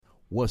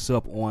What's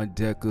up, On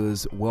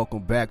Deckers?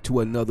 Welcome back to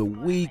another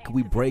week.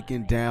 We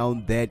breaking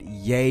down that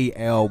Ye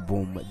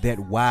album, that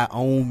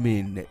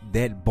Wyoming,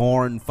 that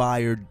barn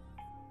fire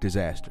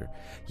disaster.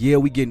 Yeah,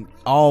 we getting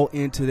all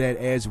into that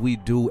as we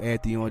do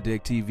at the On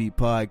Deck TV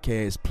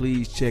podcast.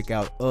 Please check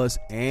out us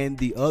and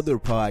the other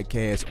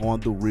podcasts on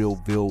the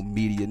Realville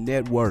Media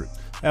Network.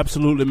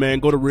 Absolutely, man.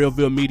 Go to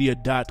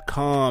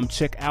realvillemedia.com.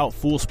 Check out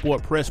Full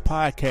Sport Press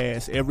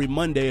Podcast every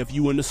Monday if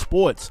you into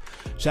sports.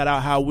 Shout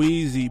out How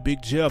Weezy,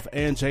 Big Jeff,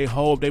 and J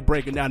Hove. They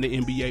breaking down the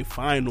NBA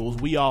Finals.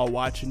 We all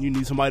watching. You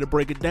need somebody to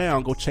break it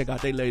down. Go check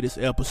out their latest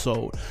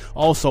episode.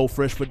 Also,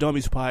 Fresh for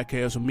Dummies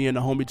Podcast with me and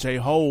the homie J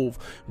Hove.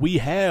 We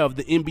have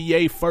the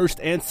NBA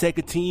first and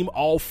second team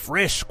all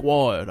fresh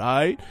squad, all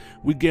right?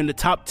 We getting the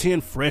top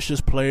 10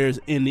 freshest players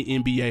in the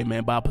NBA,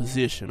 man, by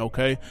position,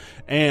 okay?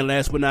 And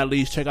last but not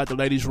least, check out the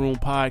Ladies Room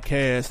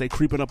Podcast. They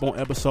creeping up on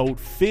episode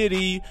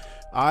 50,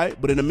 all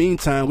right? But in the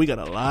meantime, we got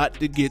a lot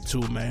to get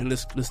to, man.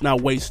 Let's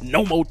not waste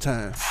no more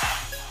time.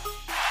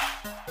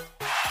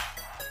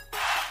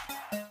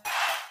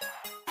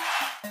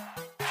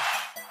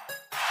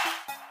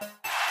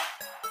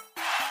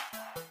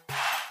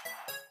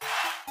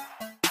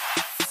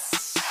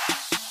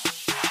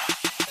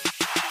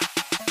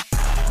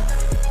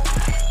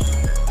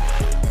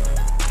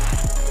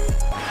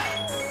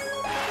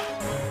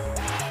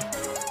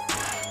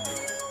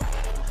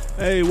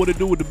 Hey, what it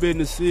do with the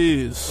business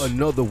is?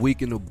 Another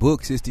week in the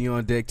books. It's the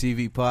On Deck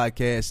TV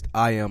podcast.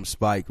 I am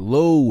Spike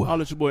Lou.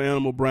 Holla at your boy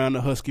Animal Brown,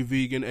 the Husky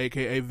Vegan,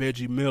 a.k.a.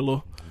 Veggie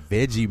Miller.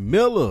 Veggie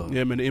Miller.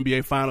 Yeah, man, the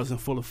NBA Finals in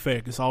full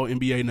effect. It's all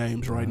NBA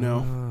names right now.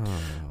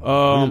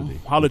 Really?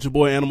 Holla at your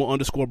boy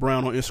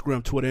Animal_Brown on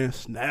Instagram, Twitter, and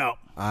Snap.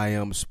 I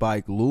am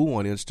Spike Lou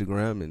on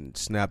Instagram and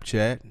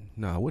Snapchat.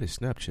 Nah, what is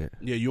Snapchat?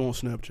 Yeah, you on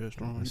Snapchat,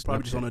 strong. You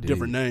probably just on a Snapchat,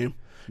 different name.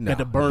 Nah, Got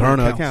the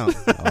burner account.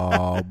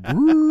 Oh, I'm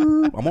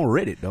on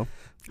Reddit, though.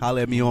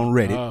 Holla at me on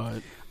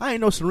Reddit. I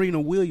ain't know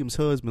Serena Williams'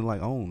 husband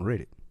owned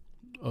Reddit.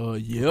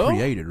 Yeah.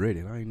 Created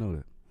Reddit. I ain't know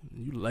that.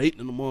 You late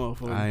in the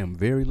motherfucker. I am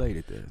very late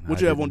at that. What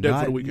you have on deck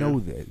for the weekend? I know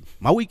that.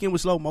 My weekend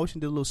was slow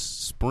motion. Did a little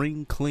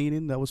spring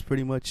cleaning. That was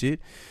pretty much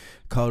it.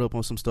 Caught up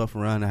on some stuff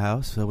around the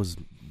house. That was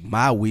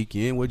my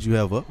weekend. What'd you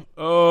have up?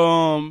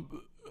 I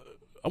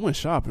went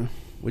shopping.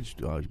 What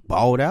you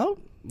balled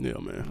out? Yeah,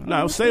 man.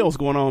 Nah, sales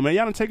going on, man.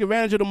 Y'all done take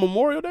advantage of the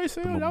Memorial Day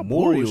sale? The Y'all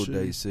Memorial bullshit.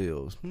 Day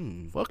sales.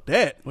 Fuck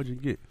that. What'd you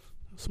get?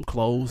 Some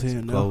clothes here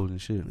and there. Clothes and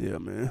shit. Yeah,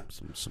 man.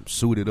 Some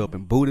suited up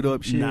and booted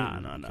up shit. Nah.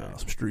 Okay.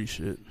 Some street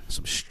shit.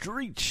 Some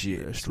street shit.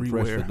 Yeah, Some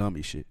streetwear. fresh for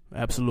dummy shit.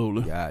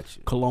 Absolutely. Gotcha.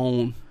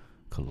 Cologne.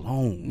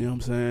 Cologne. You know what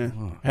I'm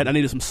saying? I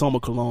needed some summer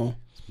cologne.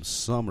 Some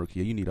summer.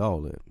 Yeah, you need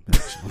all that.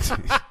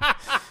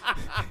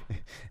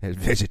 That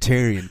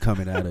vegetarian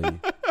coming out of you.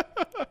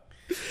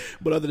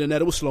 But other than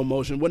that, it was slow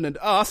motion. Wasn't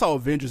it? I saw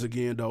Avengers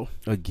again, though.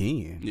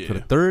 Again? Yeah. For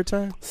the third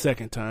time?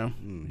 Second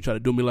time. You try to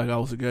do me like I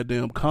was a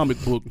goddamn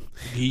comic book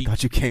geek.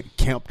 Thought you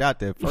camped out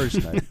that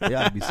first night. They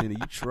ought to be sending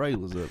you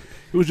trailers of it.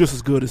 It was just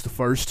as good as the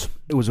first.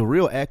 It was a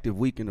real active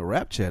week in the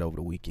rap chat over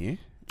the weekend.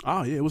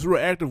 Oh, yeah. It was a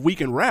real active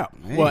week in rap.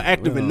 Man, well,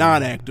 active and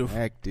non-active.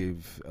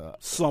 Active.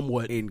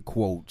 Somewhat. In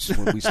quotes.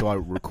 When we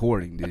started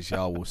recording this,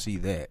 y'all will see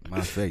that. My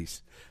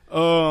face.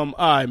 All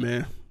right,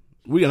 man.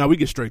 We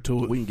get straight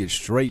to it. We can get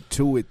straight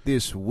to it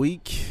this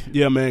week.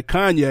 Yeah, man.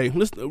 Kanye.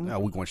 Now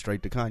we going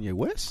straight to Kanye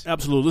West?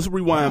 Absolutely. Let's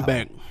rewind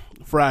back.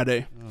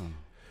 Friday.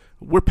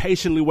 We're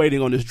patiently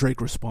waiting on this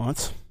Drake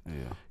response. Yeah.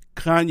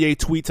 Kanye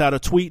tweets out a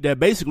tweet that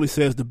basically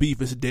says the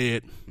beef is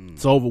dead.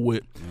 It's over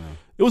with. Yeah.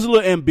 It was a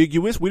little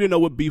ambiguous. We didn't know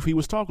what beef he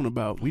was talking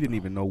about. We didn't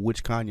even know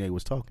which Kanye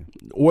was talking.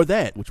 Or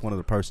that. Which one of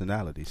the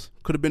personalities.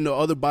 Could have been the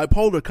other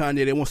bipolar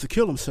Kanye that wants to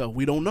kill himself.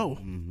 We don't know.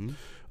 Mm-hmm.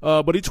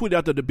 But he tweeted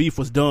out that the beef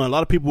was done. A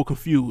lot of people were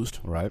confused.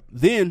 Right.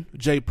 Then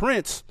Jay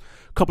Prince,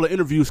 a couple of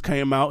interviews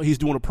came out. He's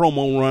doing a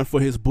promo run for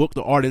his book,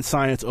 The Art and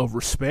Science of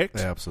Respect.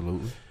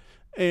 Absolutely.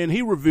 And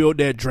he revealed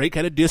that Drake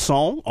had a diss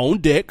song on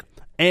deck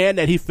and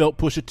that he felt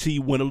Pusha T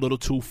went a little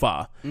too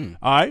far. All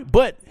right.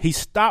 But he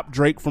stopped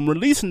Drake from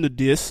releasing the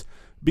diss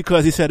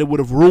because he said it would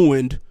have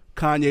ruined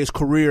Kanye's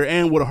career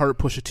and would have hurt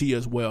Pusha T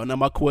as well. Now,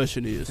 my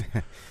question is,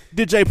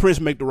 did Jay Prince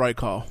make the right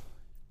call?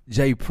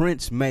 Jay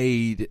Prince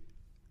made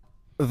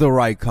the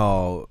right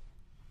call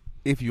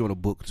if you're on a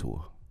book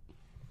tour.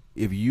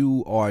 If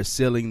you are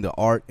selling the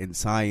art and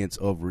science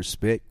of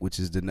respect, which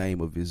is the name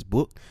of his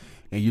book,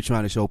 and you're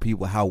trying to show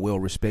people how well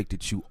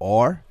respected you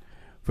are,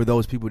 for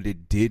those people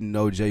that didn't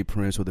know Jay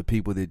Prince or the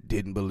people that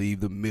didn't believe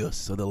the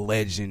myths or the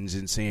legends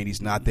and saying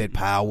he's not that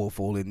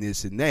powerful and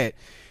this and that,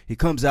 he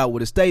comes out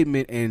with a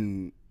statement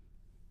and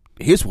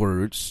his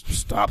words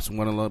stops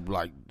one of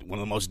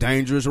the most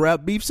dangerous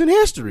rap beefs in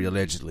history,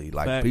 allegedly.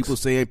 Like, facts. People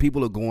saying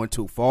people are going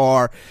too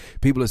far.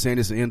 People are saying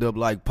this will end up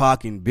like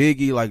Pac and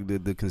Biggie. Like,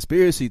 the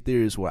conspiracy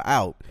theories were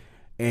out.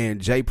 And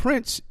Jay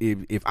Prince,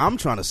 if I'm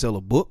trying to sell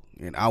a book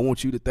and I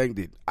want you to think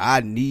that I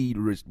need,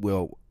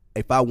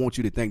 if I want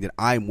you to think that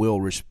I'm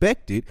well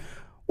respected,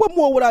 what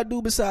more would I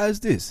do besides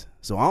this?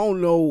 So I don't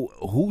know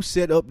who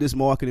set up this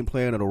marketing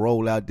plan or the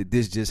rollout. Did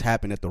this just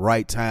happen at the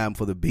right time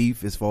for the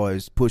beef as far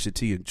as Pusha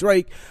T and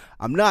Drake?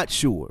 I'm not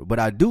sure, but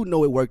I do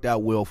know it worked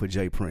out well for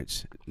Jay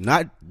Prince.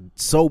 Not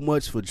so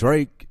much for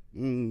Drake. I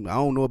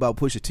don't know about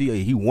Pusha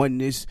T. He won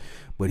this,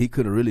 but he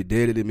could have really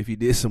deaded him if he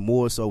did some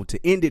more. So to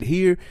end it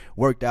here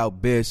worked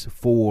out best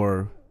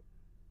for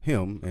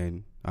him,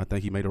 and I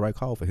think he made the right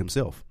call for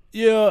himself.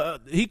 Yeah,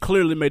 he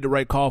clearly made the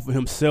right call for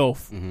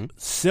himself.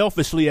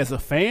 Selfishly, as a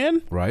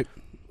fan, right?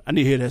 I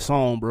need to hear that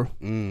song, bro.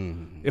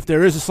 If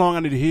there is a song,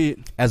 I need to hear it.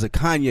 As a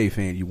Kanye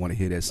fan, you want to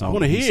hear that song. I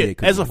want to hear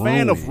it. As a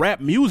fan of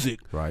rap music.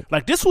 Right.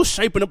 Like, this was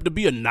shaping up to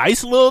be a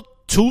nice little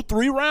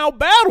 2-3 round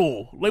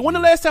battle. Like, when the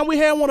last time we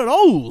had one of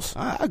those?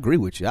 I agree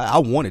with you. I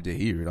wanted to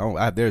hear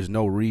it. There's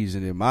no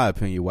reason, in my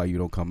opinion, why you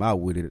don't come out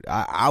with it.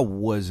 I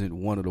wasn't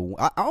one of the.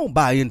 I don't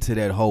buy into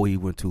that whole he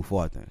went too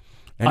far thing.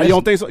 You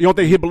don't think so? You don't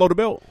think he hit below the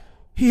belt?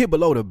 He hit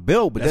below the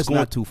belt, but that's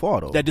not too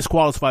far, though. That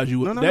disqualifies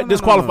you. That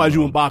disqualifies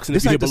you in boxing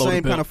if you hit below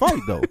the belt. This ain't the same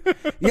kind of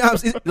fight, though. You know what I'm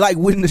saying? Like,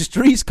 when the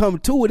streets come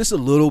to it, it's a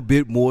little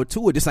bit more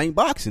to it. This ain't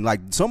boxing.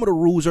 Like, some of the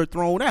rules are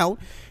thrown out,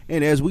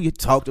 and as we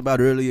talked about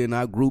earlier in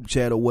our group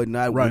chat or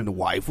whatnot, when the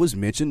wife was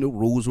mentioned, the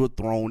rules were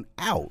thrown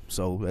out.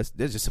 So that's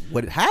just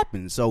what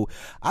happened. So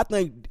I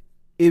think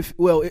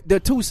there are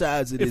two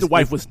sides of this. If the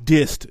wife was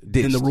dissed,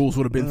 then the rules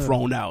would have been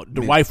thrown out.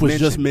 The wife was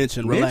just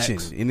mentioned.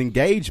 Relax. An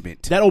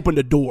engagement. That opened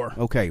the door.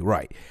 Okay,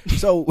 right.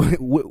 So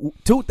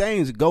two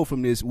things go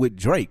from this with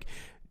Drake.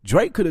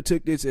 Drake could have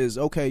took this as,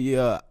 okay,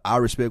 yeah, I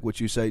respect what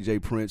you say, Jay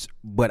Prince,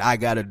 but I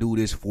got to do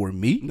this for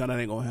me. No, that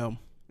ain't going to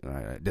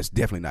happen. That's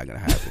definitely not going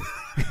to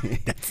happen.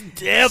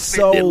 That's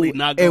definitely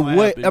not going to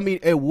happen. I mean,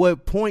 at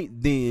what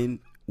point then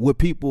would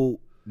people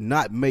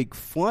not make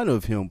fun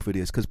of him for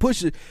this? Because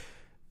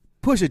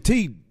Pusha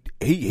T,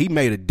 he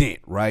made a dent,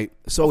 right?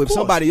 So if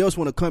somebody else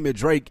want to come at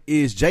Drake,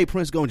 is Jay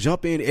Prince going to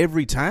jump in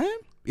every time?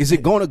 Is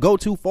it going to go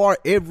too far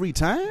every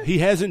time? He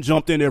hasn't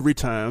jumped in every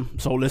time,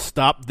 so let's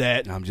stop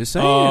that. I'm just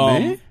saying,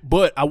 man.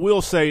 But I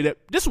will say that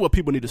this is what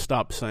people need to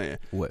stop saying.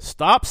 What?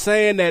 Stop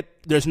saying that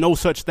there's no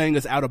such thing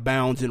as out of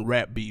bounds in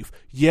rap beef.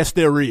 Yes,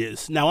 there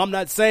is. Now, I'm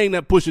not saying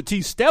that Pusha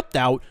T stepped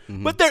out,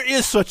 but there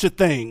is such a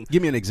thing.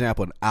 Give me an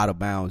example of out of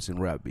bounds in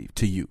rap beef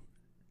to you.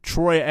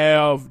 Troy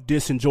Ave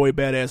dissing Joey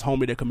Badass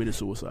homie that committed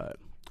suicide.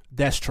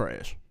 That's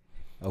trash.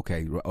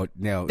 Okay,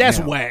 now that's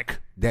whack.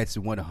 That's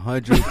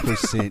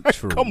 100%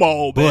 true. Come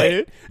on,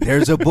 man.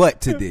 There's a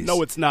but to this.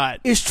 No, it's not.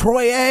 It's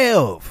Troy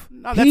Ave.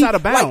 No, that's out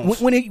of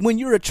bounds. Like, when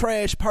you're a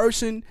trash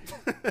person,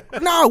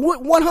 no,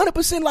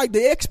 100%. Like,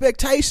 the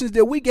expectations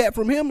that we get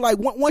from him, like,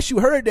 once you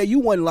heard that, you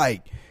wasn't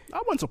like. I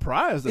wasn't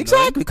surprised.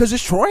 Exactly, because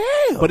it's Troy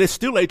Ave. But it's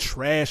still a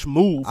trash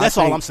move. That's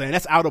all I'm saying.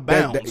 That's out of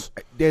bounds.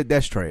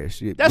 That's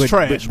trash. That's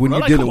trash. But when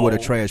you're dealing with a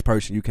trash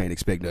person, you can't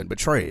expect nothing but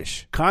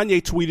trash.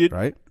 Kanye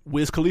tweeted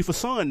Wiz Khalifa's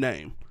son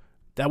name.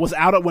 That was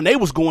out of, when they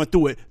was going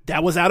through it,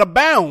 that was out of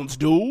bounds,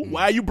 dude.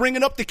 Why are you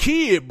bringing up the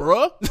kid,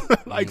 bruh?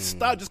 Like,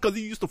 stop, just because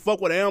he used to fuck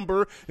with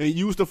Amber and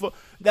used to fuck.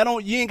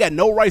 You ain't got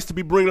no rights to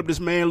be bringing up this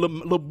man,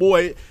 little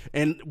boy,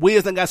 and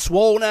Wiz done got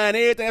swollen and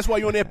everything. That's why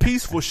you on that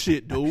peaceful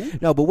shit, dude.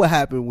 No, but what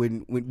happened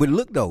when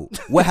look, though,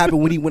 what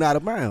happened when he went out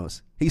of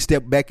bounds? He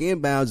stepped back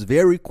in bounds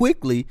very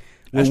quickly.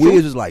 When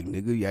Wiz was like,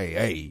 nigga,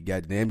 hey,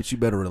 goddamn it, you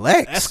better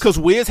relax. That's because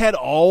Wiz had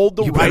all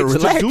the rights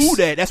to do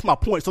that. That's my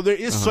point. So there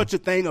is such a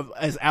thing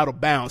as out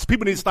of bounds.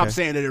 People need to stop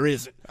saying that there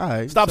isn't. All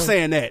right, stop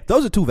saying that.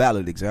 Those are two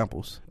valid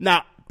examples.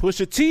 Now,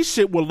 Pusha T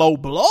shit with low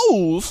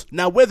blows.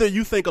 Now, whether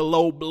you think a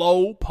low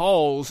blow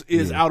pause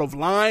is out of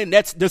line,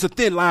 there's a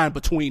thin line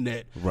between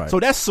that. Right. So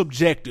that's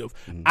subjective.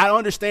 I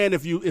understand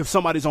if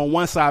somebody's on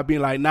one side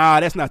being like, nah,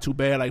 that's not too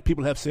bad. Like,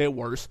 people have said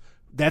worse.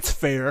 That's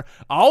fair.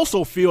 I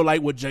also feel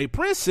like what Jay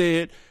Prince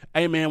said,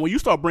 hey man, when you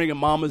start bringing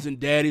mamas and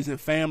daddies and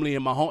family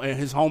and and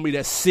his homie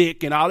that's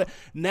sick and all that,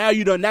 now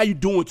you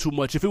doing too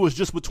much. If it was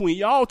just between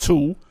y'all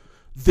two,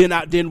 then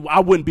I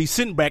wouldn't be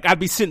sitting back. I'd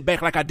be sitting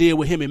back like I did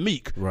with him and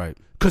Meek. Right.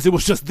 Because it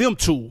was just them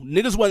two.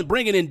 Niggas wasn't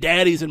bringing in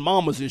daddies and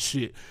mamas and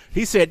shit.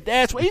 He said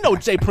that's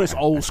what, Jay Prince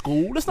old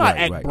school. Let's not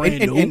act brand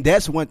new. And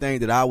that's one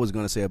thing that I was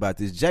going to say about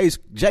this.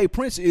 Jay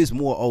Prince is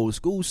more old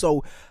school.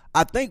 So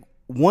I think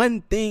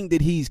one thing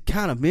that he's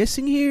kind of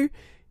missing here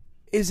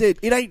is that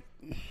it ain't,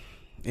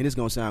 and it's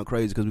going to sound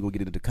crazy because we're going to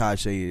get into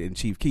Tekashi and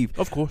Chief Keef.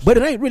 Of course. But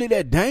it ain't really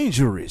that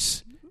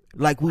dangerous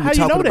like we were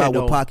talking about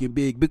with Pac and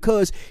Big.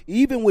 Because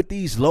even with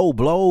these low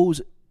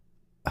blows,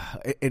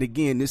 and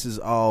again, this is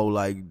all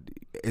like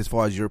as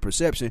far as your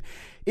perception,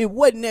 it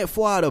wasn't that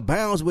far out of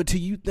bounds. But till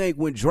you think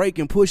when Drake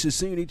and Pusha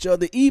seen each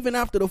other, even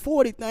after the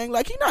 40 thing,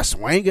 like he not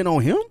swinging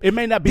on him. It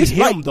may not be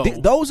him though.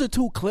 Those are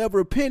two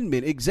clever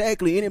penmen,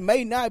 exactly, and it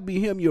may not be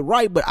him. You're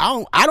right, but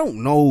I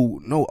don't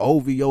know no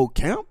OVO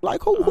camp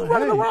like who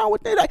running around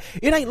with that. Like,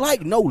 it ain't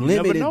like No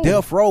Limit and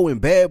Death Row and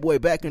Bad Boy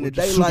back in the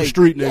day. Super like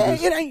street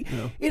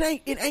niggas.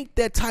 It ain't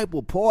that type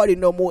of party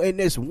no more. And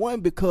that's one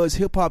because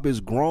hip hop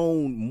has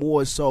grown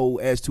more so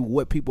as to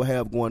what people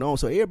have going on.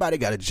 So everybody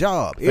got a job.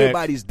 job.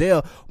 Everybody's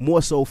there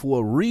more so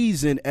for a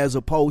reason as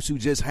opposed to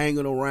just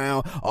hanging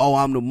around. Oh,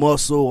 I'm the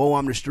muscle. Oh,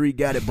 I'm the street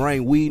guy that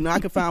bring weed. Now I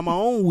can find my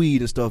own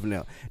weed and stuff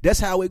now. That's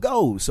how it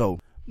goes. So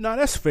no,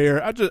 that's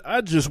fair.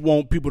 I just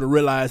want people to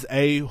realize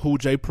who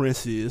Jay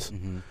Prince is.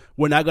 Mm-hmm.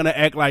 We're not gonna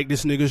act like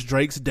this nigga's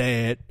Drake's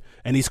dad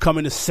and he's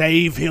coming to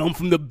save him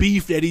from the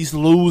beef that he's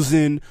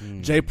losing.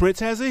 Jay Prince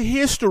has a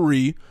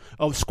history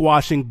of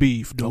squashing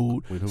beef,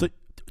 dude. So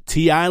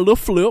T.I. and Lil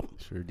Flip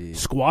sure did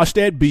squash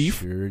that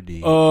beef. Sure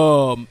did.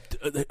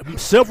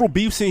 Several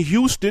beefs in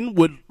Houston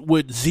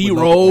with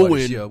Zero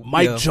and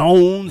Mike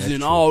Jones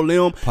and all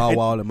them. Paul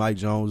Wall and Mike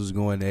Jones was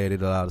going at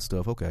it, a lot of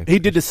stuff. Okay, he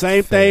did the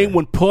same thing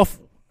when Puff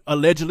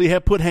allegedly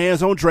had put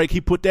hands on Drake.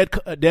 He put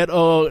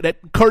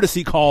that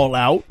courtesy call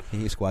out.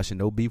 He ain't squashing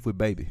no beef with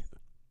Baby.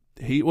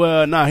 He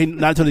not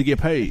until they get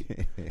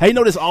paid. Hey,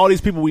 notice all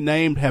these people we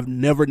named have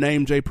never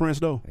named Jay Prince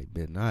though. They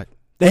better not.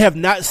 They have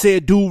not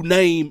said dude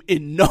name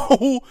in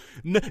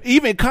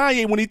even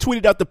Kanye when he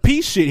tweeted out the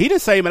peace shit, he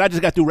didn't say, man, I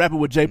just got through rapping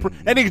with Jay Prince.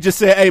 That nigga just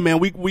said, hey man,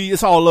 we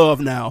it's all love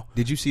now.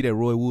 Did you see that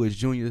Roy Woods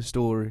Jr.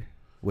 story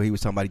where he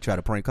was talking about he tried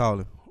to prank call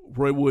him?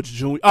 Roy Woods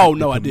Jr. Oh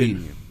no, I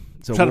didn't.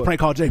 So trying to prank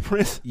call Jay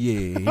Prince?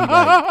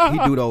 Yeah, he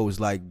do those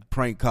like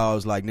prank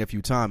calls like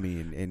Nephew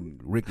Tommy and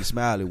Ricky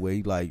Smiley where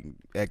he like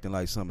acting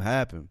like something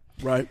happened.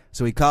 Right.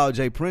 So he called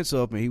Jay Prince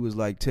up and he was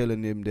like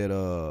telling him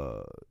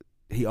that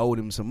he owed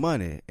him some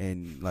money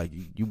and like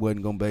you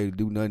wasn't gonna be able to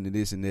do nothing to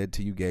this and that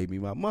till you gave me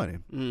my money.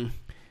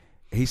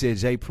 He said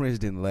Jay Prince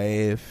didn't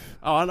laugh.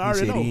 Oh, I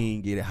already know. He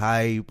didn't get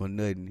hype or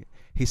nothing.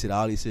 He said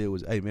all he said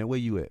was, "Hey man, where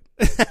you at?"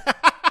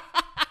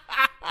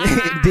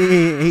 And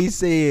then he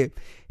said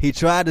he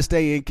tried to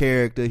stay in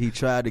character. He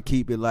tried to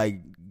keep it like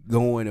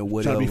going and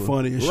whatever. Trying to be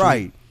funny and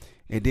right. shit.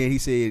 And then he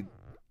said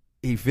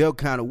he felt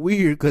kind of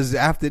weird because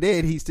after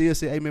that he still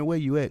said, "Hey man, where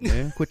you at,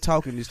 man? Quit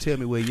talking. Just tell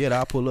me where you at.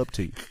 I'll pull up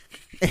to you."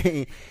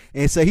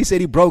 And so he said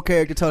he broke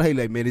character, told, hey,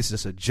 like, man, this is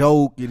just a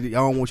joke. I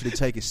don't want you to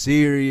take it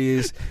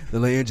serious. The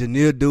little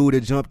engineer dude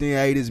that jumped in,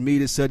 hey, this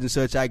meter, such and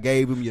such, I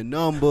gave him your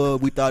number.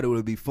 We thought it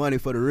would be funny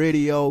for the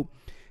radio.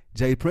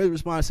 Jay Prince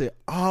responded and said,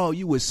 oh,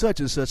 you was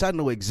such and such. I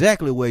know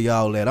exactly where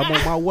y'all at. I'm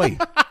on my way.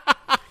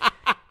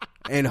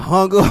 And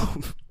hung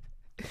up.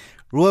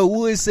 Roy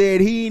Wood said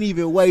he ain't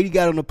even wait. He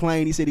got on the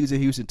plane. He said he was in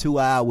Houston 2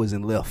 hours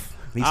and left.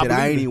 He said,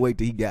 I ain't even wait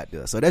till he got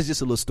there. So that's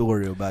just a little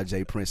story about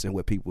Jay Prince and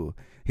what people,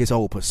 his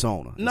whole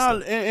persona.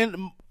 No,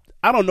 and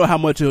I don't know how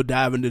much he'll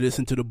dive into this,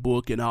 into the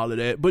book and all of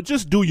that, but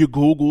just do your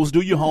Googles,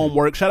 do your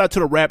homework. Shout out to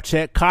the Rap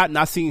Chat. Cotton,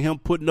 I seen him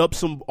putting up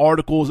some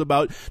articles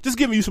about just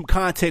giving you some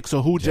context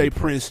of who Jay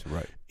Prince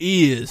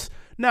is.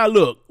 Now,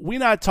 look, we're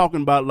not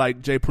talking about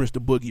like Jay Prince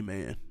the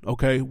boogeyman,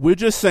 okay? We're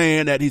just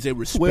saying that he's a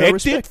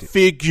respected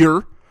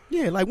figure.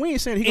 Yeah, like we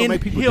ain't saying he gonna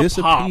make people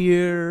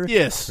disappear.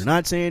 Yes. We're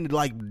not saying that,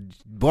 like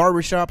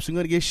barbershops are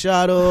gonna get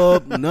shot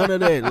up. None of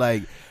that.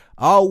 Like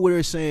all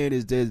we're saying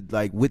is that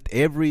like with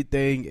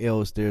everything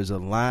else, there's a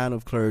line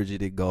of clergy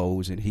that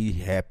goes, and he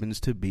happens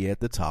to be at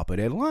the top of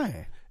that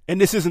line.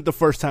 And this isn't the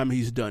first time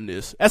he's done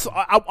this.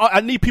 I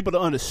need people to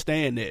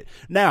understand that.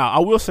 Now, I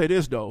will say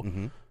this though.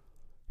 Mm-hmm.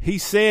 He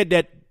said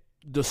that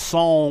the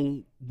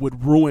song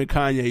would ruin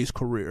Kanye's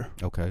career.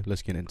 Okay,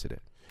 let's get into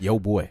that. Yo,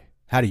 boy.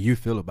 How do you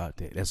feel about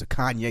that? As a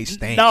Kanye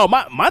stan. No,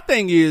 my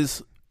thing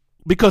is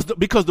because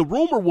the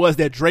rumor was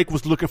that Drake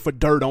was looking for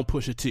dirt on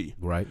Pusha T.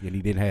 Right, and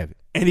he didn't have it.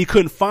 And he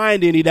couldn't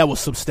find any that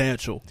was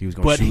substantial. He was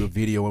going to shoot a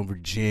video in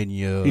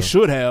Virginia. He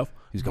should have.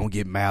 He's going to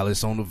get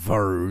Malice on the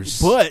verse.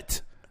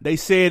 But they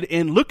said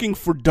in looking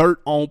for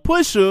dirt on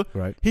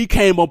Pusha, he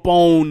came up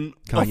on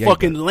Kanye a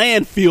fucking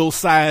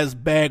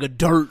landfill-sized bag of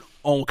dirt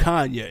on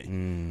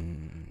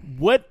Kanye.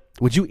 What?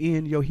 Would you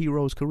end your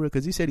hero's career?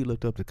 Because he said he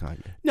looked up to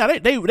Kanye. No,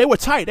 they were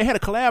tight. They had a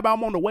collab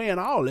album on the way and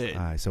all that.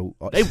 All right, so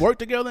they worked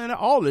together and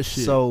all this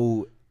shit.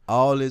 So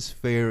all is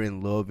fair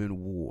in love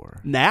and war.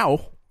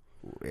 Now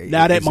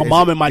that my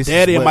mom and my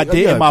daddy and my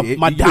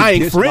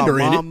dying friend are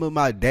in it. My mom and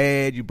my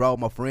dad, you brought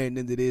my friend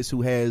into this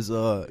who has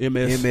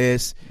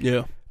MS.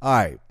 Yeah. All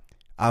right.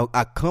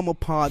 I come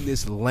upon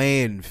this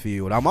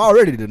landfill. I'm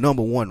already the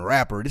number one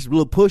rapper. This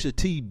little Pusha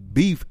T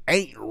beef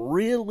ain't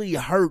really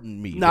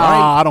hurting me. Nah,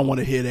 right? I don't want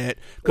to hear that.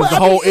 Because the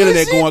whole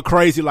internet going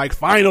crazy like,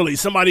 finally,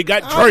 somebody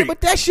got Drake.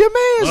 But that's your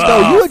man's,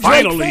 though. You a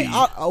Drake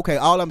fan. Okay,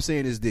 all I'm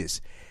saying is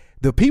this.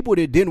 The people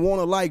that didn't want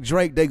to like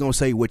Drake, they going to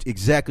say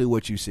exactly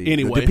what you see.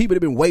 Anyway. The people that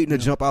been waiting to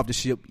jump off the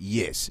ship,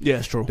 yes. Yeah,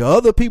 it's true. The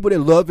other people that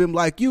love him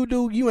like you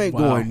do, you ain't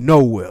going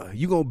nowhere.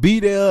 You going to be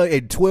there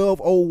at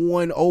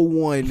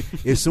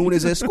 12:01:01 as soon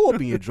as that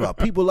Scorpion drop.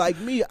 People like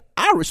me,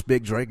 I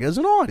respect Drake as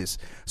an artist.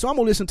 So I'm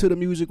going to listen to the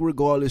music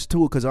regardless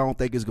to it because I don't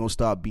think it's going to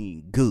stop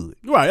being good.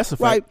 Right, that's a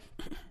fact.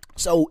 Right?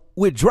 So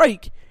with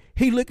Drake,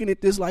 he looking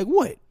at this like,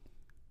 what?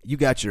 You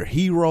got your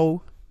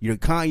hero. You're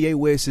Kanye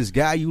West, this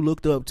guy you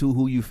looked up to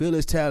who you feel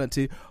is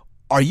talented.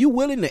 Are you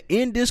willing to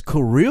end this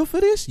career for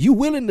this? You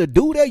willing to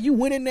do that? You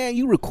went in there and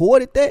you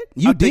recorded that?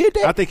 You did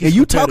that? I think he's and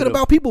you talking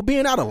about people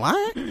being out of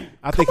line?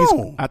 I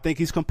think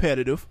he's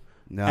competitive.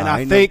 Nah, and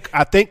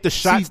I think the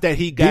shots that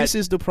he got. This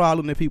is the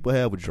problem that people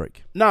have with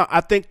Drake. No,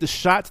 I think the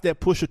shots that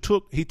Pusha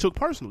took, he took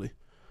personally.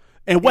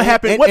 And what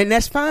happened? And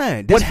that's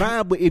fine. That's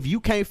fine. But if you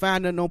can't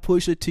find nothing on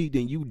Pusha T,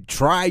 then you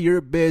try your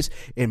best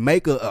and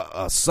make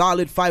a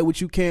solid fight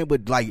what you can.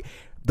 But like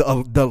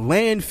the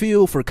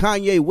landfill for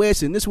Kanye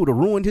West, and this would have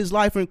ruined his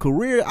life and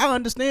career. I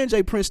understand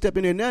Jay Prince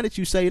stepping in now that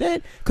you say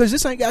that, because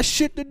this ain't got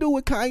shit to do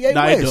with Kanye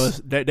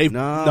West. It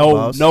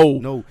does.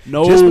 No.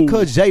 Just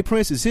because Jay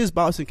Prince is his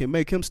boss and can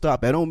make him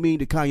stop, that don't mean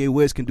that Kanye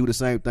West can do the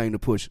same thing to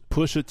Pusha.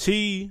 Pusha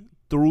T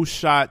threw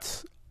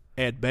shots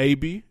at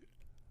Baby.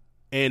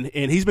 And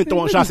he's been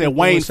throwing shots at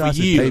Wayne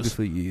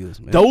for years.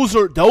 Man. Those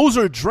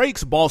are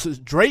Drake's bosses.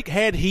 Drake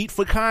had heat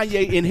for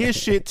Kanye in his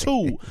shit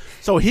too,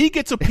 so he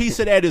gets a piece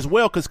of that as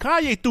well. Because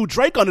Kanye threw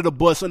Drake under the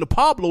bus on the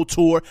Pablo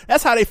tour.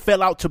 That's how they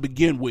fell out to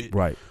begin with.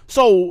 Right.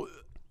 So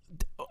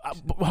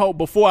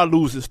before I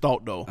lose this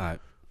thought though, all right,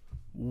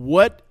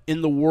 what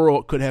in the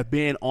world could have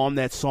been on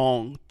that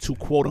song to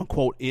quote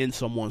unquote end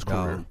someone's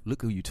career?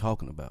 Look who you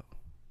talking about.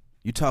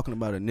 You talking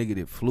about a nigga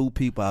that flew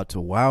people out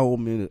to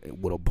Wyoming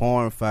with a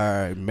barn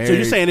fire and married. So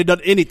you're saying it done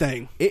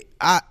anything?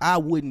 I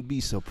wouldn't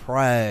be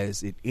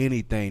surprised at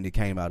anything that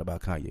came out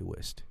about Kanye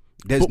West.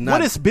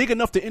 What is big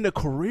enough to end a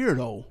career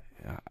though?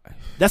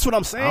 That's what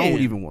I'm saying. I don't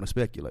even want to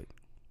speculate,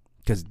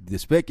 because the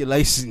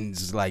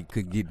speculations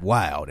could get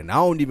wild, and I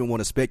don't even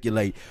want to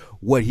speculate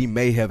what he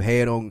may have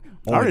had on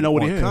I already know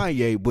what he had.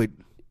 Kanye, but.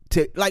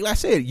 Like I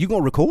said, you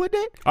gonna record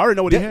that? I already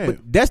know what he had.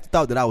 But that's the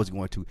thought that I was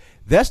going to.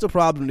 That's the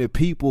problem that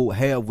people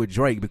have with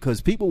Drake, because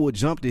people will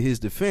jump to his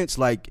defense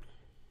like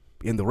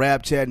in the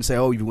rap chat and say,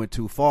 "Oh, you went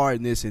too far,"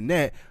 and this and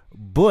that.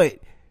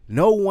 But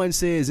no one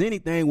says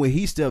anything when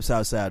he steps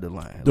outside the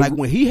line. Like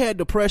when he had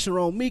the pressure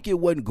on Meek, it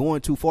wasn't going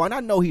too far. And I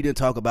know he didn't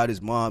talk about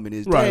his mom and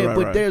his dad,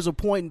 but there's a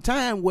point in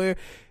time where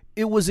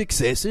it was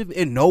excessive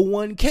and no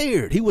one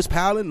cared. He was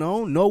piling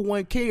on, no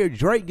one cared.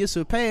 Drake gets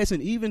a pass,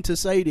 and even to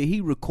say that he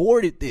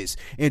recorded this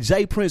and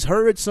Jay Prince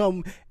heard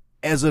something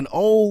as an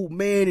old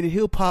man in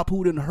hip hop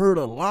who done heard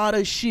a lot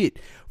of shit,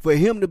 for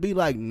him to be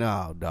like,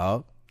 nah,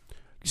 dog,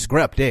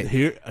 scrap that.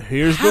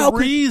 Here's the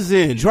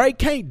reason. Drake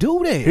can't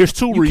do that. Here's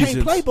two reasons. You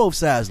can't play both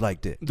sides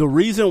like that. The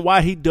reason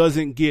why he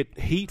doesn't get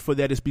heat for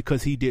that is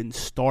because he didn't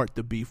start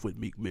the beef with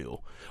Meek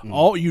Mill.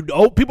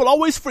 People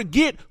always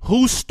forget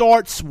who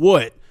starts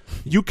what.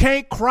 You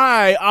can't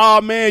cry,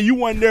 oh man, you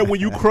weren't there when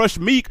you crushed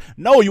Meek.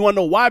 No, you want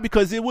to know why?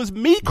 Because it was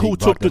Meek who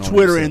took to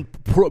Twitter, and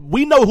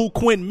we know who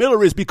Quentin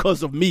Miller is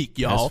because of Meek,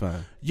 y'all. That's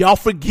fine. Y'all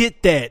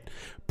forget that.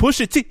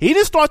 Pusha T, he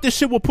didn't start this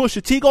shit with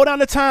Pusha T. Go down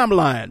the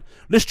timeline.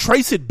 Let's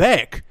trace it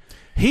back.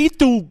 He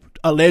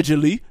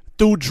allegedly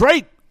threw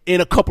Drake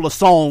in a couple of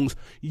songs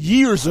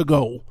years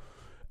ago.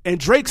 And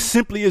Drake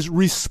simply is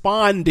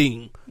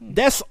responding.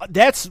 That's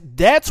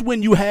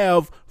when you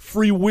have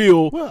free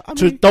will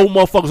to throw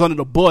motherfuckers under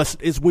the bus,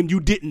 is when you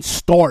didn't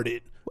start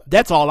it.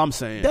 That's all I'm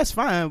saying. That's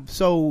fine.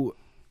 So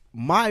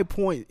my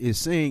point is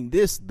saying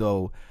this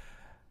though.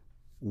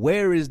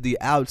 Where is the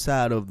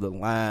outside of the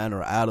line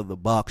or out of the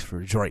box for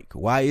Drake?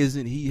 Why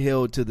isn't he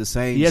held to the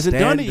same standard? He hasn't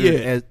done it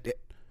yet.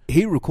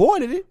 He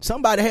recorded it.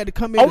 Somebody had to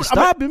come in and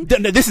stop him.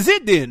 This is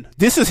it then.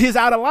 This is his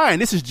out of line.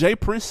 This is Jay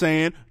Prince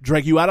saying,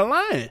 Drake, you out of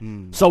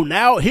line. So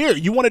now here,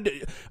 you wanted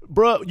to,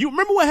 bro, you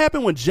remember what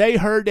happened when Jay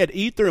heard that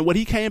Ether and what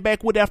he came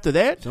back with after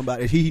that?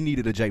 He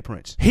needed a Jay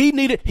Prince.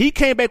 He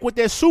came back with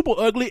that Super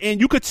Ugly, and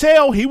you could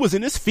tell he was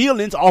in his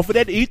feelings off of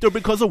that Ether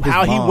because of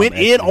how he went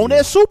in on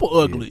that Super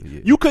Ugly.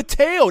 Yeah. You could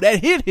tell that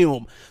hit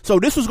him. So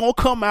this was going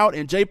to come out,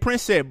 and Jay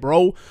Prince said,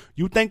 bro,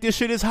 you think this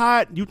shit is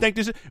hot? You think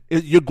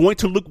you're going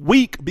to look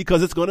weak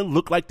because it's going to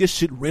look like this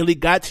shit really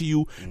got to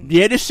you.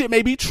 Yeah, this shit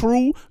may be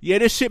true. Yeah,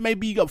 this shit may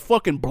be a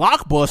fucking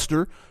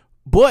blockbuster,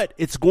 but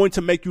it's going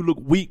to make you look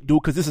weak,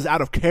 dude, because this is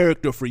out of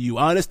character for you.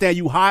 I understand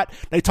you hot.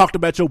 They talked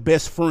about your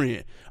best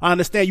friend. I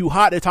understand you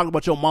hot. They talked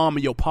about your mom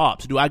and your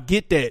pops, dude. I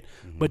get that.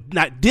 But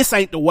this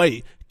ain't the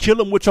way.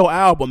 Kill him with your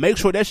album. Make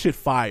sure that shit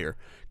fire.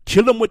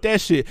 Kill him with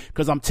that shit,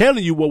 because I'm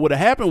telling you, what would have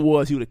happened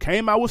was he would have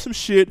came out with some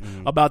shit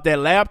about that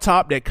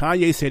laptop that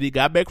Kanye said he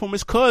got back from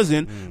his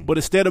cousin, but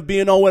instead of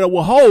being on there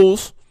with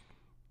hoes,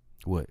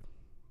 what?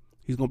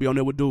 He's going to be on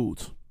there with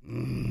dudes.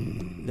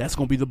 That's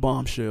going to be the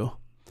bombshell.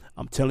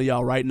 I'm telling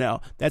y'all right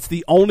now. That's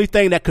the only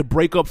thing that could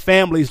break up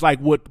families like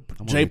what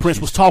Jay Prince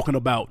was talking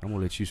about. I'm going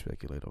to let you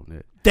speculate on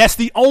that. That's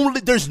the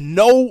only, there's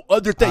no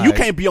other thing. You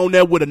can't be on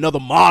there with another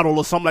model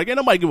or something like that.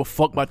 Nobody give a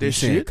fuck about that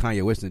shit.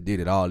 Kanye West did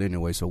it all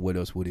anyway, so what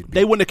else would it be?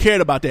 They wouldn't have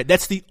cared about that.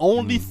 That's the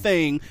only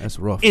thing that's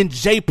rough. In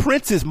Jay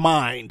Prince's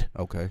mind.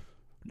 Okay.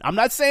 I'm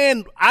not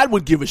saying I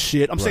would give a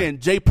shit. I'm saying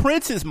Jay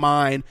Prince's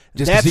mind,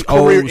 just that's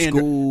career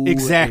school.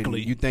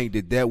 Exactly. You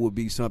think that would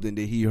be something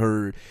that he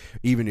heard,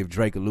 even if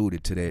Drake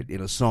alluded to that in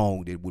a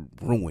song, that would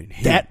ruin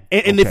him.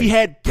 And if he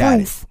had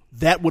proof,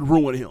 that would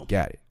ruin him.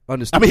 Got it.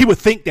 Understood. I mean, he would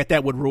think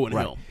that would ruin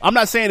him. I'm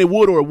not saying it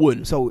would or it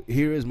wouldn't. So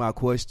here is my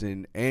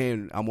question,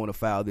 and I'm going to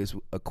file this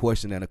a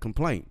question and a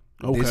complaint.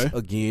 Okay. This,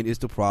 again, is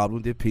the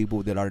problem that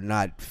people that are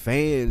not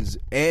fans,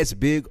 as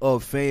big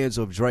of fans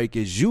of Drake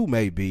as you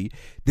may be,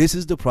 this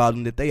is the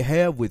problem that they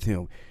have with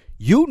him.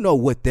 You know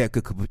what that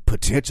could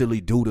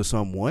potentially do to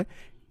someone.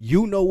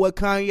 You know what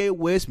Kanye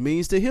West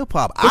means to hip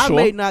hop. I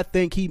may not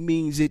think he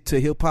means it to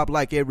hip hop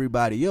like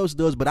everybody else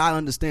does, but I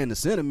understand the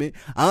sentiment.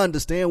 I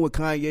understand what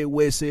Kanye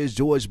West says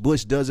George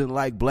Bush doesn't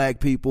like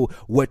black people,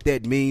 what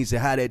that means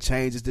and how that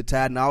changes the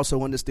tide, and I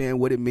also understand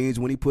what it means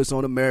when he puts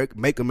on America,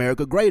 Make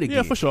America Great Again.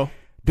 Yeah, for sure.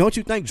 Don't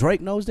you think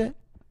Drake knows that?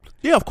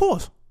 Yeah, of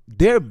course.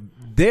 There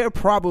are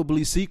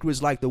probably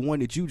secrets like the one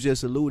that you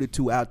just alluded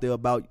to out there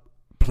about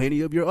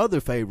plenty of your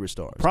other favorite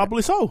stars.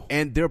 Probably so.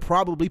 And there are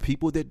probably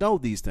people that know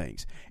these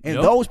things. And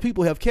those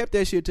people have kept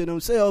that shit to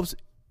themselves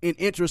in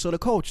interest of the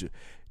culture.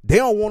 They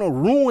don't want to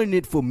ruin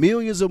it for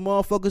millions of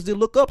motherfuckers that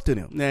look up to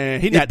them. Nah,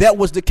 if that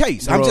was the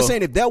case. I'm just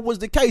saying if that was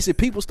the case, if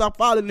people stop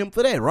following him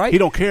for that, right? He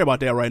don't care about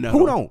that right now.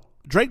 Who don't?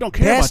 Drake don't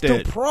care about that.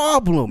 That's the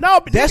problem. No,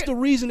 but that's the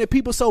reason that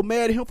people so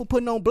mad at him for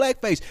putting on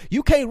blackface.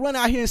 You can't run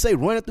out here and say,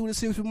 running through the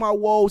city with my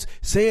woes,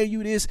 saying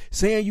you this,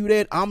 saying you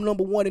that, I'm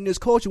number one in this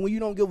culture when you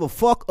don't give a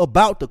fuck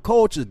about the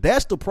culture.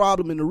 That's the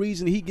problem and the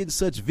reason he getting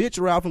such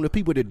vitriol from the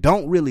people that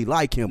don't really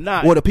like him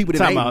or the people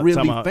that ain't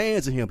really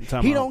fans of him.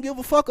 He don't give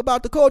a fuck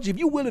about the culture. If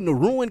you willing to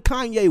ruin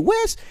Kanye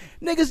West,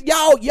 niggas,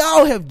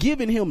 y'all have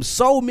given him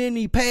so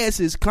many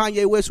passes,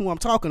 Kanye West, who I'm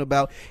talking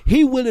about.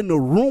 He willing to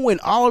ruin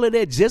all of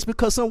that just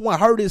because someone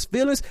hurt his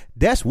feelings.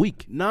 That's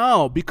weak.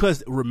 No,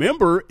 because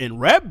remember, in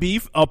rap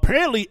beef,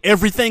 apparently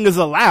everything is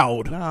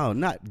allowed. No,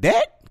 not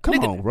that. Come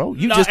on, bro.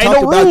 You no, just ain't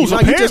talked no about rules,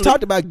 you just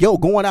talked about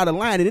going out of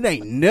line, and it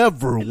ain't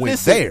never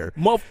went there.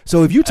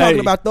 So if you talking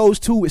about those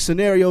two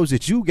scenarios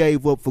that you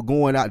gave up for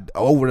going out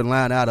over the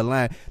line, out of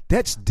line,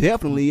 that's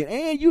definitely,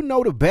 and you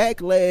know the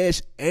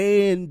backlash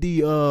and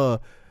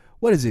the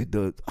what is it?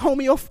 The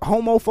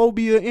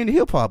homophobia in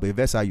hip hop, if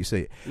that's how you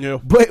say it. Yeah.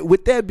 But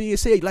with that being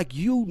said, like,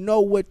 you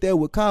know what that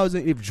would cause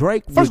if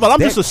Drake. First of all, I'm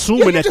just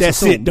assuming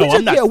that's it,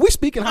 though. We're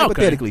speaking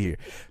hypothetically here.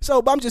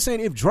 So, but I'm just saying,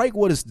 if Drake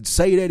were to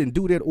say that and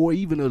do that, or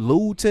even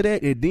allude to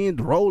that, and then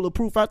roll the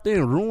proof out there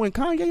and ruin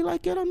Kanye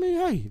like that, I mean,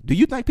 hey, do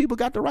you think people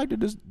got the right to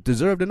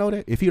deserve to know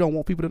that? If he don't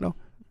want people to know,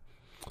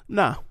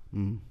 nah.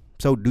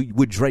 So,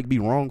 would Drake be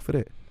wrong for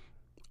that?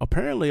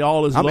 Apparently,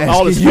 all is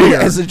fair.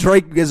 As a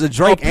Drake and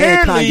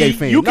Kanye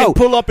fan, you can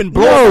pull up and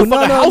blow the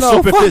house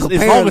up as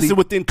long as it's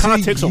within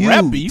context of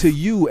rap beef. To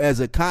you,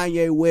 as a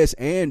Kanye West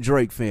and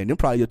Drake fan, they're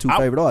probably your two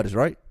favorite artists,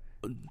 right?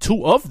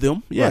 Two of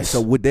them, yes. Right, so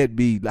would that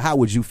be? How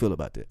would you feel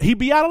about that? He'd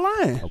be out of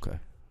line. Okay,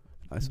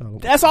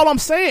 that's all I'm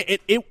saying.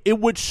 It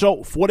would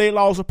show 48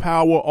 Laws of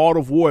Power, Art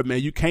of War, man.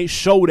 You can't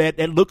show that.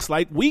 That looks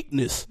like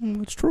weakness.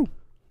 It's true.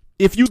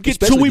 If you get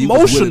too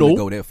emotional,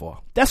 go that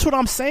far. That's what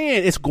I'm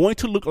saying. It's going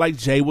to look like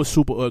Jay was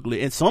super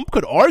ugly. And some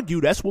could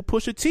argue that's what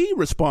Pusha T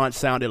response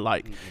sounded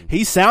like. Mm-hmm.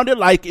 He sounded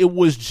like it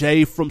was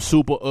Jay from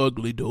Super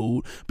Ugly,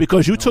 dude.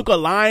 Because you took a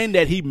line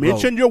that he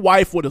mentioned your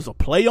wife with as a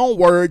play on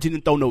words. He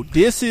didn't throw no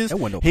disses. That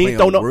wasn't no he play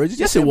didn't throw on words.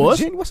 Yes, it was.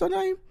 Virginia, what's her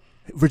name?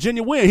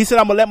 Virginia Williams. He said,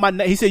 I'm going to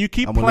let he said, you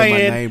keep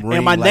playing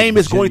and my name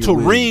is going to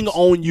ring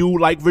on you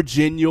like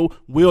Virginia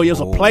Williams.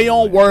 A play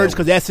on words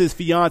because that's his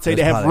fiance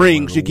that have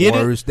rings. You get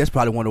it? That's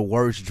probably one of the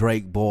worst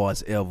Drake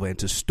bars ever. And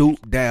to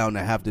stoop down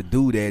and have to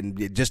do that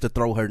and just to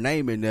throw her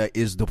name in there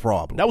is the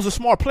problem. That was a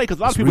smart play because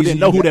a lot of people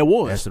didn't know who that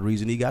was. That's the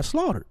reason he got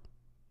slaughtered.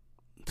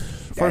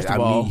 First of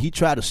all, he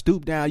tried to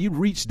stoop down. You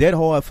reached that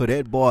hard for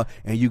that bar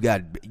and you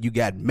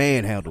got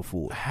manhandled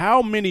for it.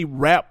 How many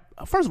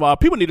First of all,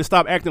 people need to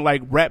stop acting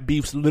like rap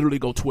beefs literally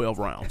go 12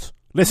 rounds.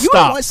 Let's stop.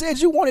 You only said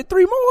you wanted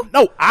 3 more?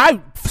 No,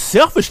 I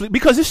selfishly,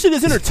 because this shit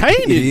is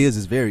entertaining. It is.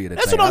 It's very entertaining.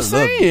 That's what I'm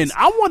saying.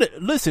 I want to,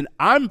 listen,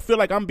 I feel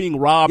like I'm being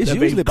robbed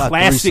of a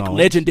classic,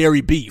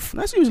 legendary beef.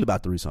 That's usually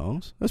about 3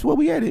 songs. That's what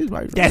we at is,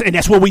 right?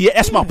 That's what we at.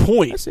 That's my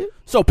point. That's it.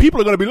 So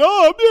people are going to be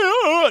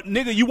like,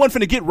 nigga, you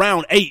wasn't finna get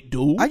round 8,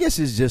 dude. I guess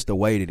it's just the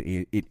way that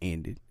it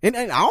ended. And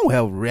I don't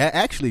have,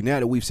 actually, now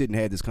that we've sit and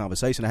had this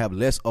conversation, I have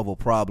less of a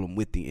problem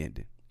with the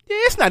ending. Yeah,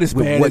 it's not as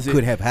bad as what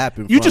could have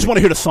happened. You just want to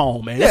hear the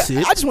song, man. That's it.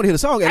 I just want to hear the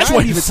song. And I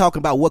ain't even talking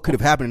about what could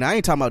have happened. And I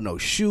ain't talking about no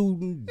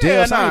shooting,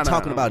 deaths. I ain't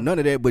talking about none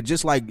of that. But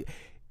just like,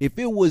 if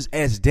it was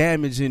as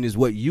damaging as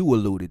what you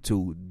alluded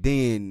to,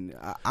 then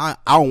I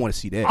don't want to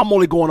see that. I'm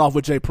only going off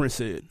what Jay Prince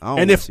said.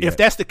 And if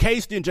that's the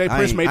case, then Jay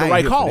Prince made the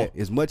right call.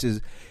 As much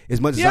as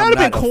I'm not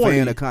a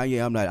fan of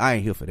Kanye, I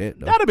ain't here for that.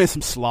 That'd have been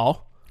some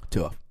slaw.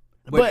 Tough.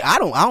 But I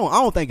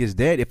don't think it's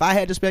that. If I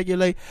had to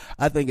speculate,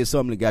 I think it's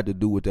something that got to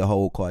do with the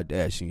whole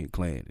Kardashian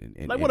clan.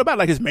 And what about,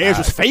 like, his marriage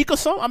was fake or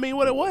something? I mean,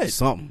 what it was?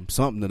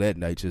 Something of that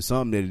nature.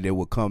 Something that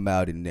would come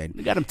out and then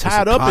they got him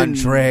tied up in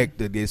contract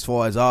as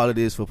far as all of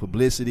this for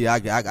publicity.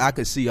 I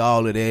could see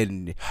all of that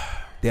and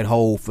that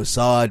whole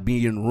facade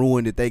being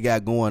ruined that they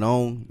got going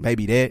on.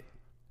 Maybe that,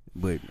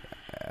 but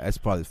that's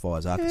probably as far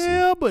as I can see.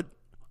 Yeah, but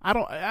I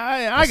don't.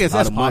 I guess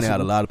that's a lot of money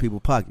out of a lot of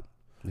people's pocket.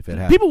 If it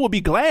happened, people would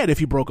be glad if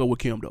he broke up with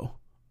Kim, though.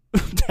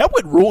 That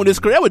would ruin his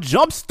career. That would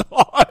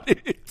jumpstart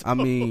it. I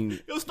mean,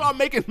 he'll start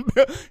making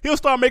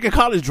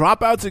college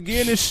dropouts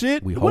again and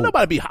shit. Wouldn't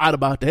nobody be hot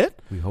about that?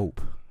 We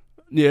hope.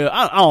 Yeah,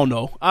 I don't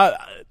know.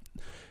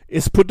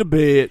 It's put to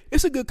bed.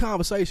 It's a good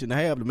conversation to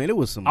have. Man, it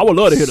was some. I would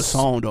love to hear the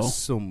song though.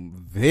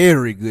 Some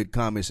very good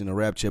comments in the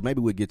rap chat. Maybe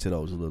we'll get to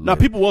those a little. Now,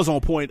 later. people was on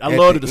point. I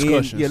love the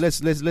discussions. Yeah,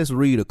 let's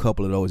read a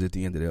couple of those at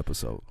the end of the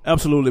episode.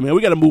 Absolutely, man.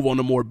 We got to move on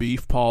to more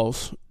beef.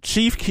 Pause.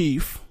 Chief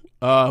Keef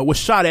was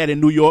shot at in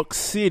New York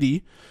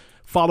City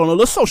following a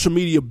little social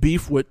media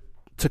beef with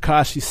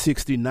Tekashi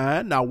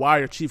 69. Now, why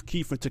are Chief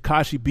Keef and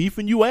Tekashi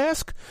beefing, you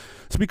ask?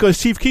 It's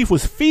because Chief Keef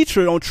was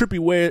featured on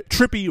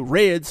Trippie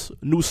Redd's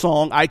new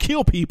song, I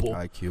Kill People.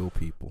 I Kill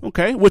People.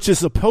 Okay, which is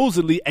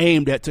supposedly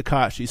aimed at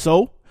Tekashi.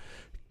 So,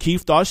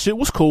 Keef thought shit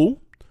was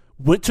cool,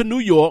 went to New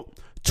York,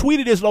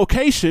 tweeted his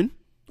location,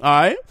 all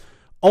right,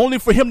 only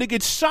for him to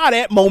get shot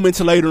at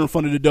moments later in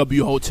front of the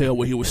W Hotel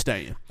where he was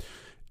staying.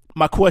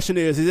 My question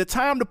is it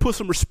time to put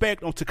some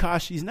respect on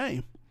Tekashi's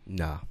name?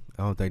 Nah.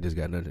 I don't think this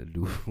got nothing to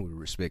do with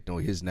respect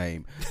on his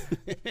name.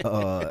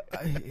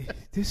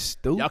 This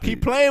stupid. Y'all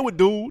keep playing with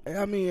dude.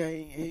 I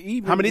mean,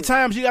 even how many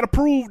times you got to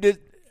prove that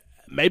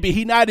maybe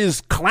he not as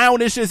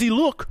clownish as he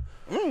look?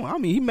 I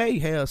mean, he may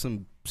have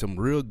some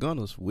real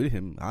gunners with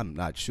him. I'm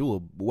not sure.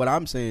 But what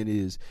I'm saying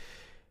is,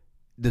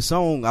 the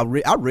song I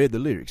read the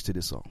lyrics to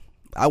this song.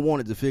 I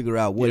wanted to figure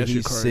out what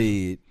he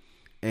said,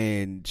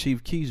 and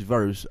Chief Keef's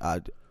verse.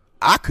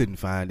 I couldn't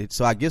find it,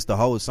 so I guess the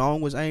whole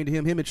song was aimed at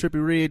him. Him and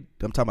Trippie Redd,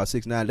 I'm talking about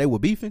 6ix9ine, they were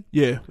beefing?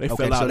 Yeah, they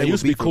fell out. So they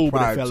used to be cool,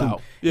 but they fell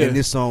out. Yeah. And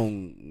this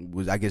song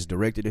was, I guess,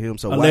 directed to him.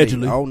 So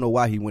allegedly. I don't know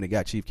why he went and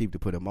got Chief Keef to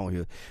put him on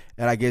here.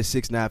 And I guess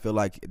 6ix9ine felt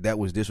like that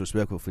was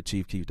disrespectful for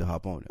Chief Keef to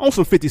hop on it. On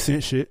some 50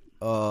 Cent shit.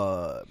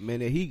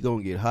 Man, he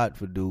gonna get hot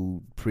for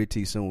dude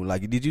pretty soon.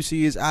 Like, did you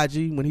see his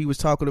IG when he was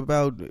talking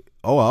about,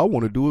 I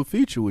want to do a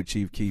feature with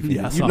Chief Keef?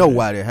 Yeah, you know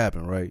why that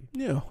happened, right?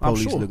 Yeah,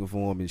 Police I'm sure. looking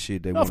for him and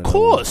shit. Of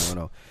course.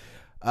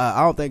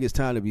 I don't think it's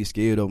time to be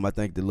scared of him. I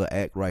think the little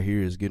act right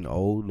here is getting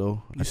old,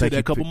 though. You said that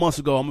a couple months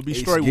ago. I'm going to be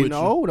straight with you. It's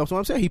getting old. That's what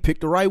I'm saying. He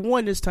picked the right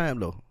one this time,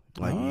 though.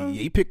 Like,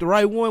 he picked the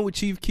right one with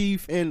Chief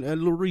Keef and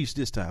Lil Reese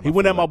this time. He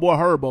went at my boy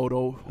Herbo, though.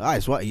 All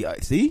right, so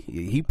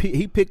he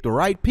picked the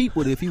right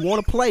people. If he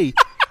want to play,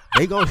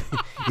 they gonna.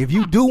 If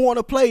you do want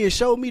to play and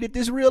show me that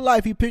this real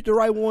life, he picked the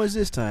right ones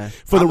this time.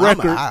 For the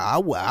record,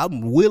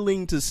 I'm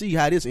willing to see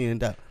how this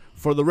end up.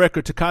 For the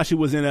record, Tekashi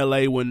was in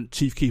L.A. when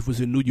Chief Keef was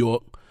in New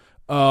York.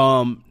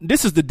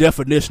 This is the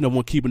definition of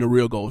when keeping the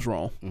real goes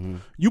wrong. Mm-hmm.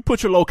 You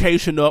put your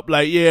location up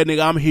like, yeah,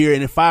 nigga, I'm here,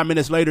 and then 5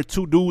 minutes later,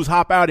 two dudes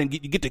hop out and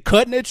get to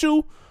cutting at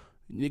you.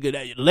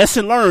 Nigga,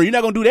 lesson learned. You're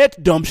not gonna do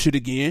that dumb shit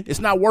again. It's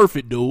not worth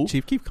it, dude.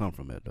 Chief Keef come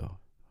from that though.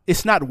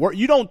 It's not worth.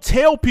 You don't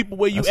tell people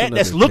where you at.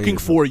 That's looking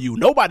for you.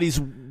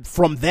 Nobody's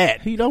from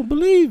that. He don't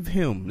believe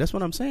him. That's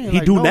what I'm saying.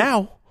 He do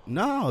now.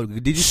 No.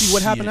 Did you see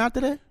what happened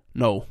after that?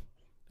 No.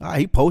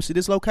 He posted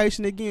his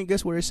location again.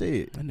 Guess where it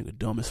said? That nigga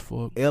dumb as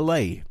fuck.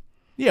 L.A.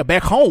 Yeah,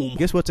 back home.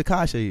 Guess what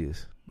Tekashi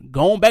is?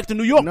 Going back to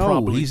New York, no,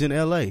 probably. He's in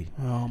L.A.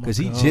 Because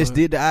he just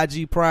did the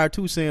IG prior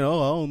to saying, I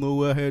don't know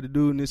what I had to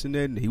do and this and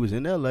that. And he was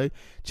in L.A.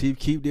 Chief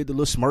Keef did the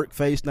little smirk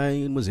face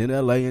thing and was in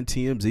L.A. and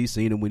TMZ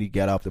seen him when he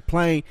got off the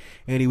plane.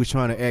 And he was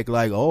trying to act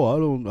like, I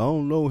don't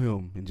know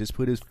him. And just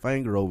put his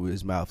finger over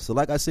his mouth. So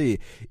like I said,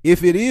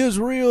 if it is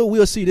real,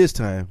 we'll see this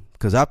time.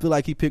 Because I feel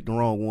like he picked the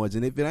wrong ones.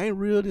 And if it ain't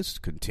real, this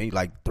continue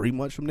like 3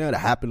 months from now to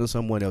happen to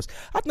someone else.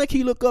 I think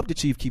he look up to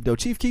Chief Keef, though.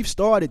 Chief Keef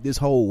started this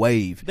whole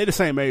wave. They the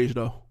same age,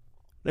 though.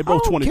 They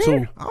both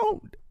 22.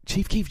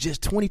 Chief Keef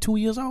just 22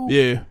 years old?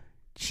 Yeah.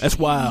 That's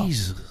wild.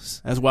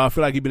 Jesus. That's why I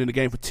feel like he's been in the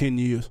game for 10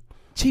 years.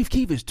 Chief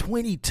Keef is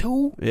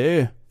 22?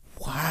 Yeah.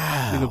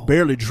 Wow. Nigga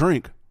barely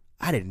drink.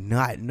 I did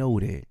not know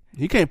that.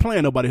 He can't play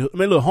in nobody. I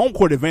mean, look, home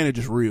court advantage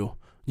is real.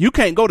 You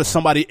can't go to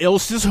somebody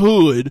else's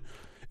hood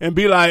and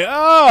be like,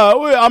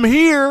 I'm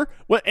here.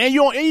 Well, and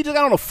you just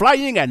got on a flight.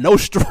 You ain't got no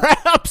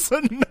straps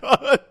or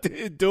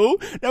nothing,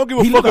 dude. They don't give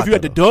a fuck if you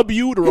at the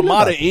W, the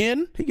Ramada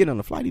Inn. He get on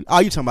the flight. You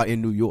talking about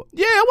in New York?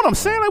 Yeah, what I'm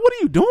saying. Like, what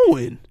are you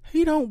doing?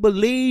 He don't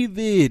believe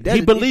it.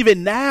 He believe it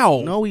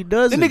now. No, he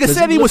doesn't. The nigga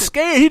said he was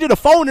scared. He did a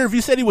phone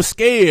interview. Said he was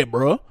scared,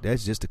 bro.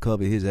 That's just to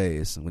cover his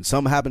ass. When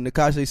something happened to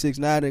Tekashi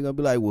 6ix9ine, they're gonna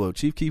be like, "Well,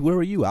 Chief Keef, where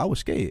were you? I was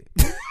scared."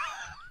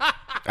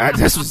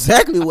 That's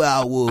exactly where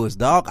I was,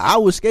 dog. I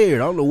was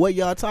scared. I don't know what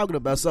y'all talking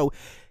about. So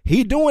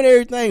he doing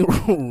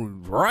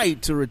everything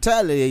right to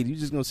retaliate. You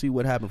just gonna see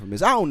what happened from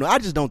this. I don't know. I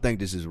just don't think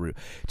this is real.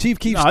 Chief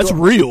Keef. No, it's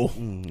real.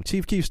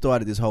 Chief Keef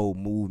started this whole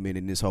movement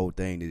and this whole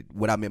thing.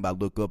 What I meant by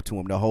look up to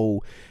him, the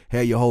whole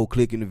had your whole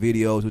clique in the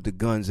videos with the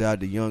guns out,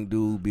 the young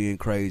dude being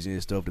crazy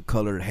and stuff, the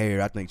colored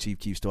hair. I think Chief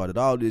Keef started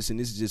all this, and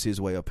this is just his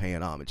way of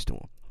paying homage to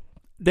him.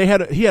 He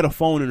had a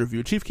phone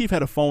interview. Chief Keef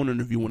had a phone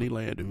interview when he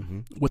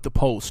landed with the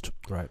Post.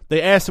 Right.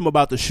 They asked him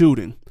about the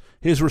shooting.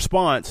 His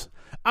response,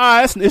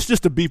 it's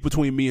just a beef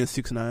between me and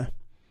 6ix9ine.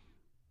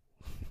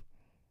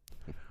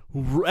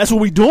 That's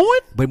what we doing?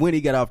 But when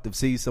he got off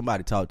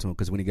somebody talked to him,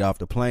 because when he got off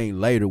the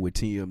plane later with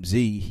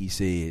TMZ, he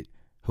said,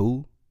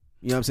 who?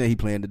 You know what I'm saying? He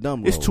playing the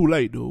dumb role. It's too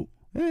late, dude.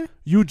 Yeah.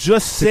 You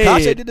just said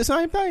Tekashi did the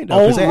same thing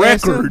though. On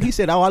record. He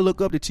said, I look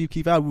up to Chief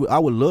Keef. I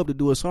would love to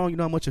do a song. You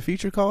know how much a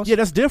feature costs? Yeah,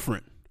 that's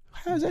different.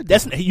 How's that?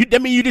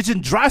 That mean you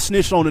didn't dry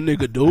snitch on a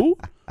nigga, dude.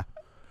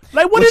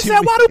 Like, what is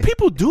that? Why do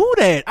people do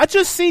that? I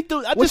just seen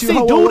dude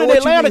in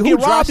Atlanta get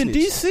robbed in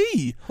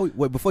D.C.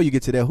 Wait, before you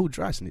get to that, who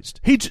dry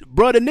snitched?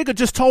 Bro, the nigga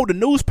just told the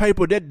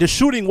newspaper that the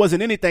shooting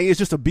wasn't anything. It's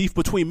just a beef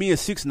between me and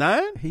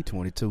 6ix9ine. He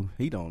 22.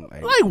 He don't.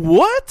 Like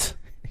what?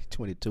 He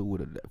 22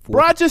 with a.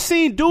 Bro, I just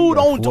seen dude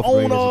on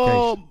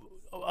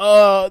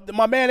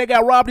my man that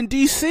got robbed in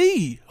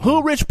D.C.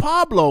 Hood Rich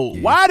Pablo.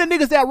 Yeah. Why the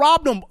niggas that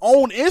robbed him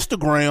on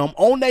Instagram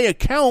on their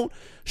account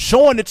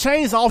showing the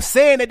chains off,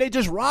 saying that they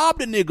just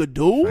robbed a nigga,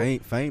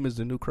 dude? Fame is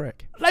the new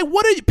crack. Like,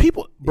 what are you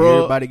people, bro?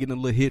 Everybody getting a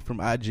little hit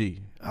from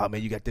IG. Oh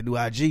man, you got the new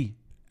IG.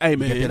 Hey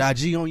man, you got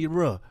that IG on you,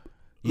 bro.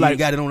 You ain't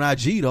got it on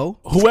IG though.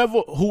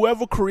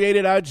 Whoever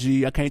created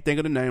IG, I can't think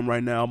of the name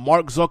right now.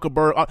 Mark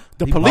Zuckerberg.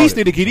 The police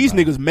need to get these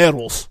niggas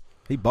medals.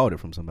 He bought it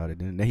from somebody,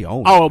 didn't he? He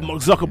owned it. Oh,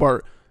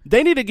 Zuckerberg.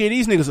 They need to get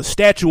these niggas a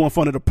statue in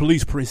front of the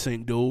police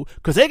precinct, dude.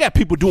 Because they got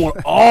people doing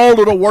all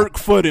of the work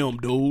for them,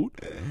 dude.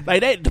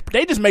 Like,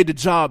 they just made the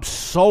job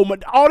so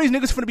much. All these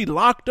niggas finna be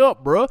locked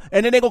up, bro.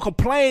 And then they gonna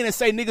complain and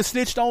say niggas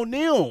snitched on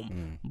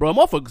them. Bro,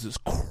 motherfuckers is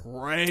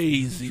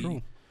crazy.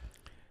 True.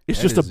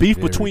 It's that just a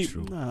beef between.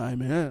 Nah,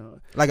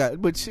 man. Like I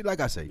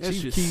say,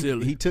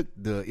 he took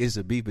it's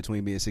a beef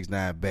between me and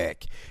 6ix9ine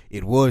back.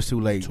 It was too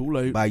late.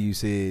 By you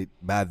said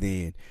by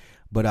then.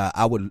 But I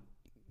ain't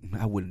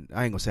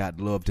gonna say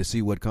I'd love to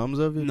see what comes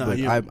of it, but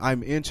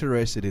I'm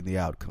interested in the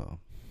outcome.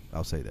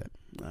 I'll say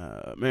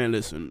that. Man,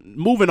 listen.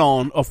 Moving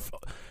on.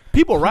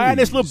 People riding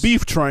this little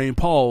beef train.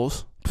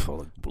 Pause.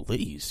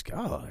 Please,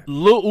 God.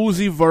 Lil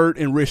Uzi Vert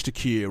and Rich the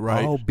Kid,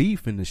 right? All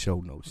beef in the show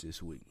notes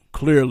this week.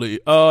 Clearly.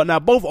 Now,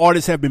 both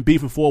artists have been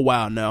beefing for a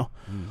while now.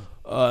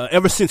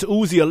 Ever since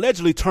Uzi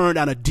allegedly turned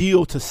down a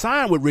deal to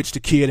sign with Rich the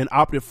Kid and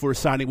opted for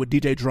signing with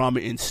DJ Drama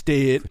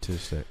instead.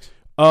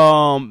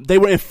 They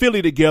were in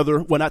Philly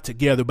together. Well, not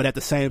together, but at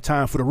the same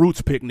time for the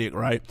Roots picnic,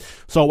 right?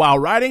 So while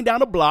riding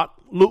down the block,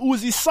 Lil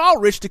Uzi saw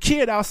Rich the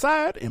Kid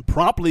outside and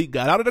promptly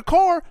got out of the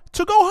car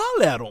to go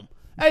holler at him.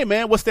 Hey,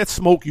 man, what's that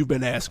smoke you've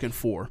been asking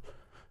for?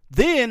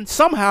 Then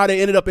somehow they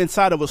ended up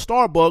inside of a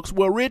Starbucks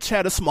where Rich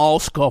had a small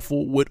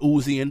scuffle with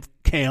Uzi and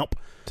Camp.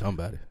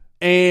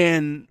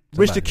 And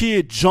Rich the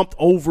Kid jumped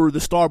over the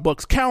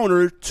Starbucks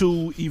counter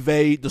to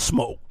evade the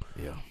smoke.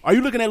 Yeah. Are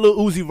you looking at Lil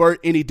Uzi Vert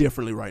any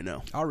differently right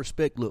now? I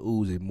respect Lil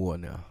Uzi more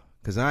now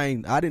because I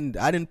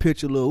didn't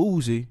picture Lil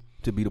Uzi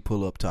to be the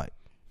pull up type,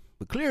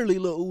 but clearly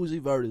Lil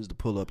Uzi Vert is the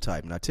pull up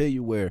type, and I tell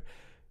you where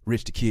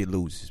Rich the Kid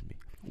loses me.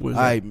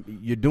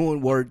 You're doing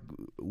work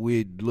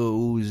with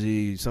Lil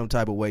Uzi some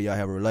type of way. Y'all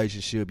have a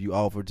relationship. You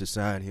offered to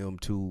sign him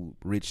to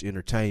Rich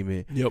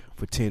Entertainment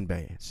for 10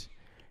 bands.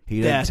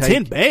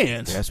 10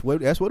 bands. That's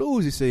what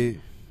Uzi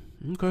said.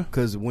 Okay.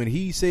 Because when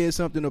he said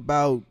something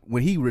about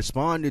when he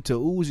responded to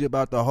Uzi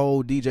about the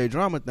whole DJ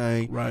Drama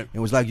thing, right,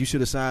 and was like, "You should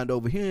have signed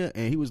over here,"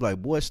 and he was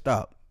like, "Boy,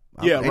 stop."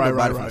 Ain't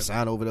nobody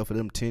sign over there for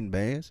them 10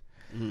 bands.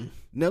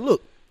 Now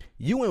look,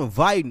 you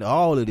inviting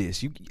all of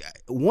this. If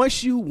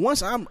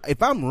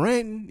I'm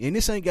renting and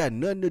this ain't got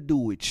nothing to do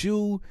with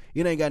you,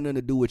 it ain't got nothing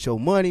to do with your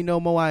money no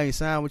more. I ain't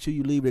signed with you.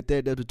 You leave it at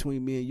that. That's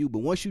between me and you. But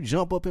once you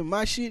jump up in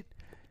my shit,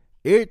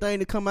 everything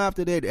that come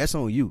after that, that's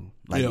on you.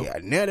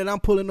 Like, now that I'm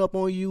pulling up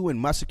on you and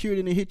my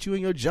security didn't hit you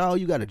in your jaw,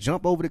 you got to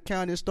jump over the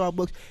counter at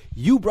Starbucks.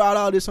 You brought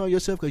all this on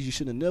yourself because you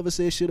should have never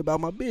said shit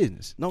about my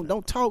business.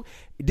 Don't talk.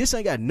 This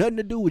ain't got nothing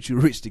to do with you,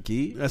 Rich the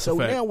Kid. That's so a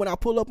fact. Now when I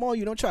pull up on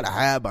you, don't try to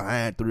hide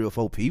behind 3 or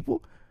 4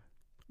 people.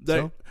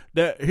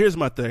 Here's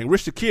my thing.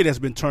 Rich the Kid has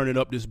been turning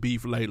up this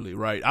beef lately,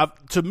 right?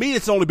 To me,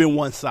 it's only been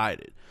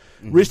one-sided.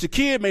 Rich the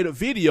Kid made a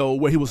video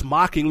where he was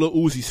mocking Lil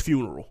Uzi's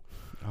funeral.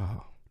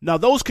 Oh. Now,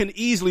 those can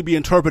easily be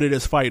interpreted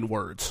as fighting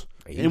words.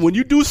 And when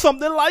you do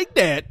something like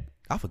that...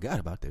 I forgot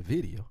about that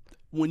video.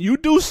 When you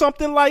do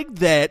something like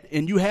that,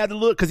 and you had to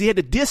look... Because he had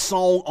the diss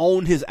song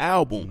on his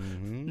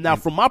album. Now,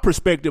 from my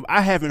perspective,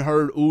 I haven't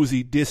heard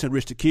Uzi dissing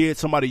Rich the Kid.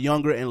 Somebody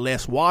younger and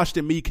less washed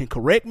than me can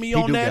correct me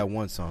on that. He do got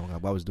one song.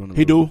 I was doing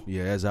He do?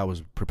 Yeah, as I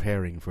was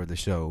preparing for the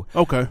show.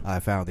 Okay. I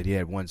found that he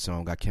had one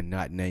song. I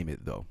cannot name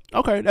it, though.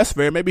 Okay, that's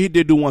fair. Maybe he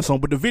did do one song,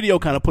 but the video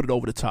kind of put it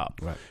over the top.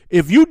 Right.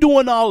 If you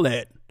doing all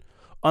that...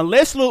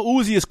 Unless Lil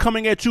Uzi is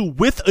coming at you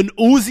with an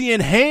Uzi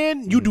in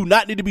hand, you do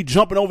not need to be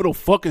jumping over the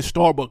fucking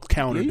Starbucks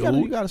counter, dude.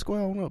 You gotta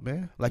square on up,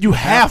 man. Like you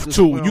have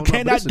to. You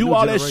cannot do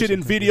all that shit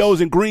in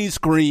videos and green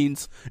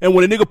screens. And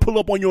when a nigga pull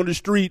up on you on the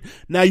street,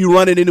 now you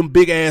running in them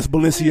big ass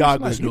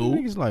Balenciagas, dude.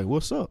 Niggas like,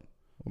 what's up?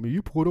 I mean,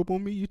 you pulled up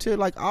on me. You tell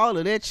like all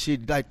of that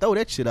shit. Like throw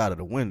that shit out of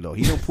the window.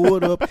 He done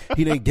pulled up.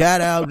 He done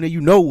got out, and then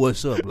you know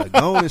what's up. Like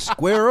go on and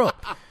square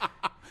up.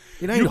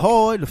 It ain't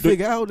hard to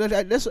figure out.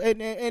 That's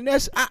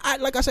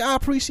like I said, I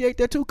appreciate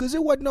that too because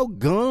there wasn't no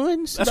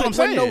guns. That's what I'm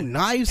saying. No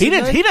knives. He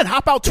didn't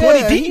hop out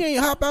 20 deep. He ain't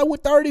hop out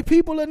with 30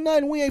 people or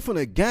nothing. We ain't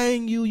finna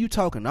gang you. You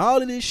talking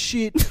all of this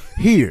shit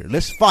here.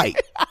 Let's fight.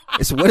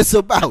 It's what it's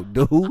about,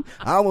 dude.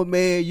 I'm a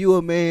man. You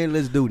a man.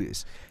 Let's do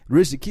this.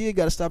 Rich the Kid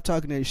got to stop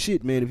talking that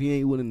shit, man, if he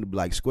ain't willing to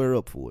like square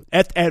up for it.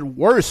 At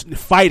worst,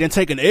 fight and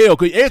take an L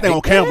because everything on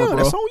camera, bro.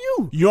 That's on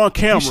you. You're on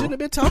camera. You shouldn't have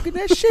been talking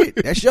that shit.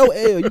 That's your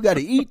L. You got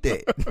to eat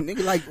that.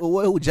 Nigga like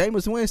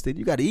Jameis Winston,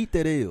 you got to eat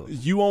that L.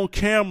 You on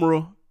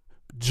camera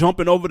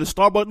jumping over to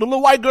Starbucks. The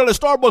little white girl at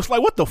Starbucks,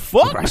 like, what the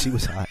fuck? Right, she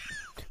was hot.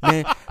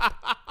 Man,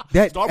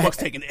 that Starbucks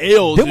taking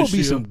L's. There will this be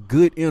year. some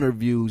good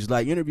interviews,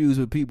 like interviews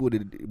with people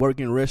that work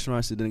in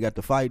restaurants that then got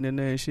the fighting in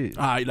there and shit.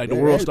 Like the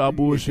world star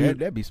bullshit.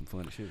 That'd be some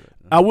funny shit. Right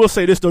I will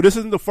say this though, this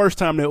isn't the first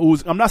time that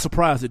Uzi. I'm not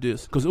surprised at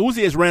this because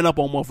Uzi has ran up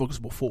on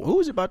motherfuckers before. Who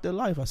is about their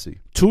life? I see.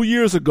 2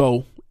 years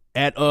ago,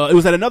 it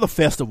was at another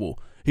festival.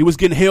 He was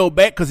getting held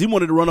back because he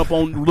wanted to run up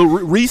on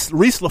Reese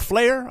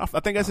LaFleur. I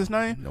think that's his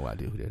name. No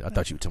idea who that is. I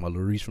thought you were talking about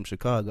Reese from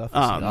Chicago.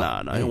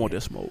 Nah, I don't want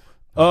that smoke.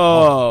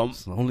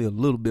 It's only a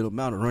little bit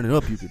amount of running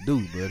up you could do,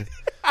 buddy.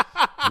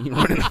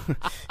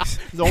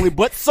 There's only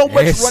but so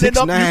much running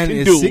up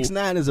you can do.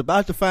 6'9" is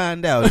about to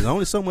find out. There's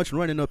only so much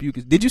running up you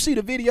can. Did you see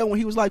the video when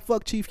he was like,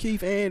 "Fuck Chief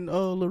Keef" and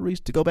Lil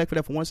Reese? To go back for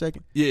that for 1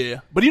 second. Yeah,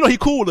 but he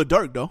cool with Lil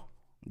Durk though.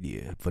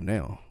 Yeah, for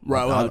now.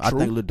 Right, I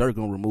think Lil Durk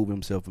gonna remove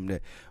himself from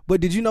that.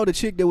 But did you know the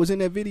chick that was in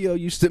that video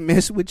used to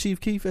mess with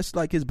Chief Keef? That's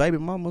like his baby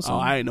mama or something. Oh,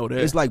 I ain't know that.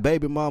 It's like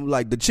baby mama,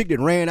 like the chick that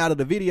ran out of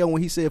the video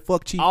when he said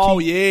 "fuck Chief Keef." Oh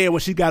yeah,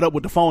 when she got up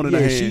with the phone in her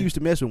hand. She used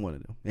to mess with one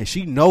of them, and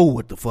she know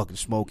what the fucking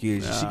smoke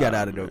is. She got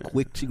out of there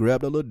quick. She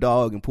grabbed her little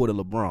dog and pulled a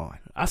LeBron.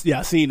 I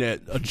seen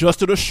that.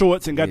 Adjusted her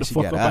shorts and got the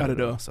fuck up out of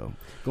there. So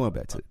going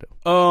back to it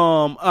though.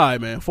 All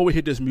right, man. Before we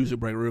hit this music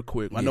break real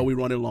quick, I know we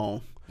running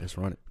long. Let's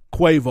run it.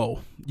 Quavo,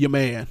 your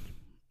man.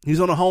 He's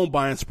on a home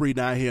buying spree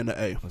down here in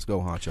the A. Let's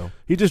go, Honcho.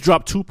 He just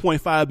dropped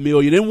 $2.5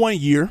 million in 1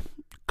 year,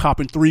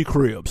 copping 3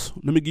 cribs.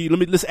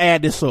 Let's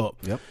add this up.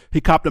 Yep.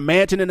 He copped a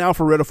mansion in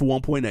Alpharetta for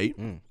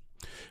 $1.8.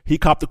 He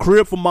copped a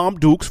crib for Mom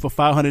Dukes for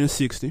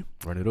 $560.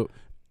 Run it up.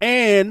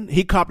 And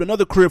he copped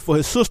another crib for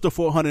his sister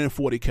for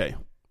 $140K.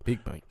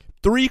 Big bank.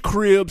 3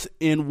 cribs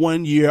in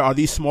 1 year. Are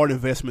these smart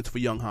investments for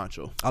young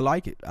Honcho? I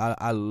like it.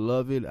 I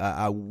love it.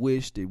 I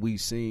wish that we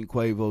seen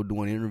Quavo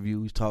doing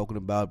interviews talking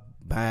about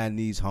buying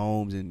these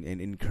homes and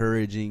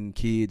encouraging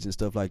kids and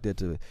stuff like that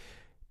to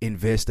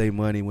invest their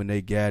money when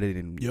they got it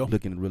and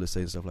looking at real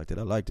estate and stuff like that.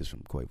 I like this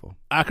from Quavo.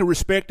 I can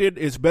respect it.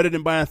 It's better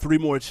than buying 3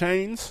 more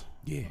chains.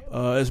 Yeah.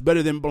 It's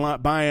better than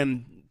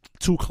buying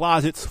 2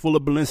 closets full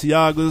of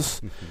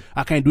Balenciagas.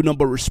 I can't do nothing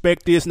but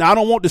respect this. Now, I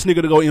don't want this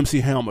nigga to go MC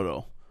Hammer,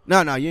 though.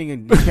 No,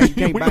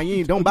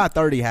 you don't buy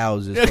 30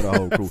 houses for the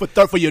whole crew.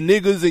 for your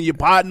niggas and your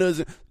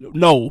partners.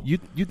 No.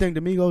 You think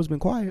the Migos been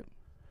quiet?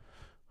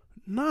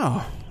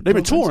 No. They've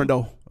been touring,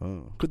 though.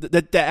 Cause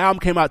that album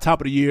came out top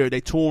of the year.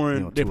 They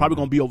touring. They're probably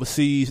going to be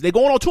overseas. They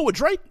going on tour with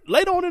Drake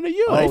later on in the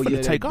year. They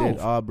finna take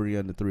off. Aubrey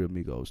and the 3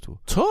 Amigos tour.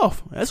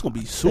 Tough. That's going to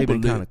be super They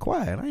been lit. kind of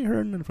quiet. I ain't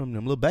heard nothing from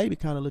them. Lil Baby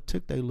kind of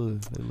took their little.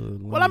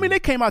 Well, I mean, they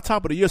came out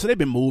top of the year, so they've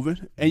been moving.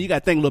 And you got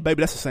to think, Lil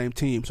Baby, that's the same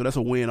team. So that's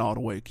a win all the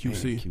way.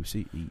 QC. Man,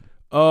 QC eat.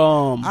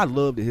 I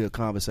love to hear a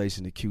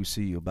conversation to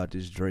QC about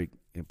this Drake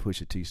and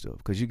Pusha T stuff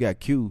because you got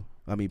P.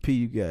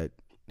 You got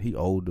he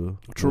older,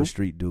 true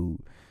street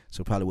dude,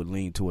 so probably would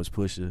lean towards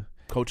Pusha,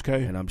 Coach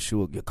K, and I'm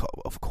sure,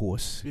 of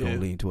course, gonna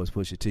lean towards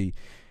Pusha T,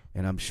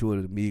 and I'm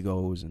sure the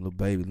Migos and Lil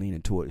Baby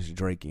leaning towards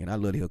Drake. And I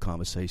love to hear a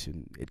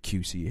conversation at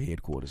QC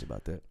headquarters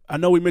about that. I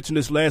know we mentioned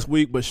this last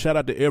week, but shout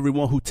out to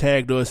everyone who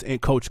tagged us in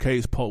Coach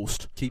K's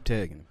post. Keep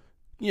tagging him.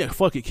 Yeah,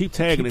 fuck it, keep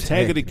tagging it,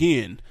 tag it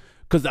again.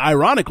 Because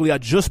ironically, I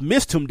just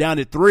missed him down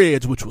at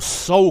Threads, which was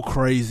so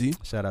crazy.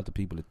 Shout out to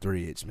people at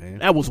Threads, man.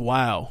 That was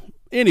wild.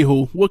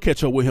 Anywho, we'll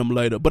catch up with him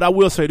later. But I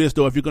will say this,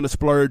 though. If you're going to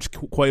splurge,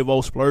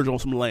 Quavo, splurge on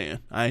some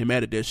land. I ain't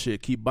mad at that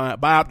shit. Keep buying.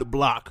 Buy out the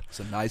block.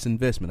 It's a nice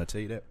investment, I tell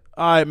you that.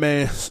 All right,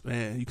 man.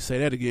 Man, you can say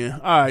that again.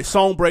 All right,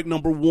 song break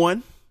number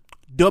 1.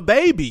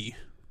 DaBaby.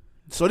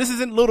 So this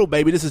isn't Little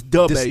Baby. This is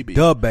DaBaby.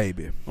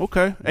 DaBaby.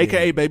 Okay. Yeah.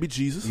 A.K.A. Baby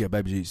Jesus. Yeah,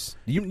 Baby Jesus.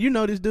 You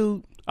know this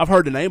dude? I've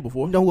heard the name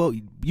before. No, well,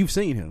 you've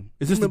seen him.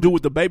 Is this the dude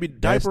with the baby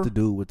diaper? That's the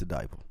dude with the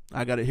diaper.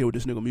 I got to hear what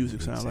this nigga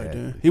music sound like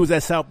then. He was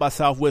at South by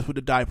Southwest with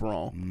the diaper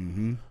on.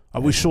 Mm-hmm.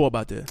 Are we sure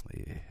about that?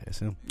 Yeah, that's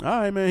him. All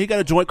right, man. He got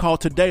a joint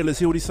called Today. Let's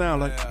hear what he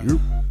sound like. Yeah.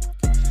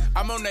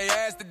 I'm on their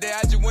ass today.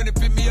 I just went and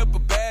picked me up a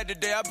bag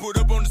today. I put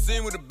up on the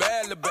scene with a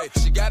bad little babe.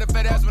 She got a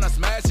fat ass when I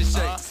smash and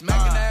shake.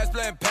 Smacking ass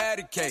playing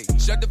patty cake.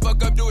 Shut the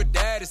fuck up, do what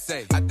daddy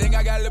say. I think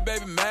I got a little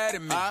baby mad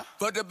at me.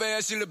 Fucked up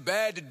ass, she look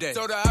bad today.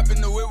 Told her hop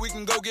in the whip, we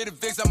can go get it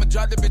fixed. I'ma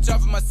drop the bitch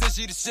off of my sis,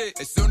 she the shit.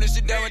 As soon as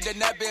she done with that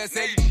nappy ass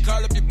head, you can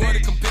call up your boy to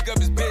come pick up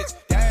his bitch.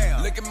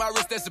 Damn. Look at my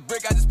wrist, that's a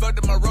brick. I just fucked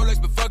up my Rolex,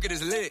 but fuck it,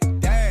 it's lit.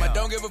 Damn. I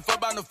don't give a fuck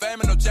about no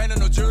fame and no chain and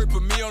no jewelry.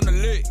 Put me on the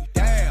lit.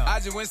 Damn. I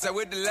just went sat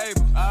with the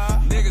label.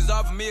 Niggas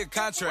offered me a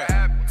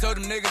contract. Told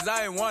them niggas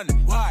I ain't want it.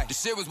 Why? The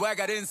shit was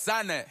whack, I didn't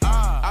sign that.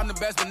 I'm the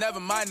best, but never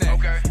mind that.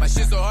 Okay. My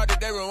shit so hard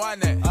that they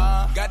rewind that.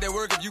 Got that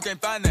work if you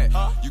can't find that.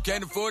 You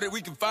can't afford it,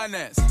 we can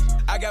finance.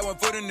 I got one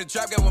foot in the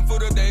trap, got one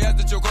foot up there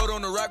after your coat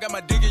on the rock. Got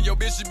my dick in your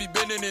bitch, should be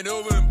bending it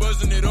over and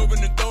buzzing it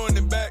open and throwing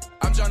it back.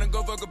 I'm trying to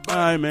go fuck a body. All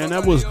right, man.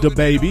 That was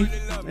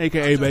DaBaby,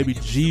 a.k.a. Baby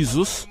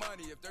Jesus,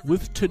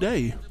 with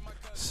Today.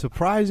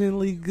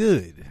 Surprisingly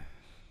good,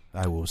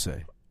 I will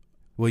say.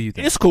 What do you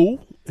think? It's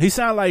cool. He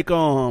sound like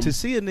to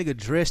see a nigga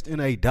dressed in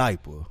a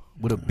diaper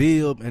with a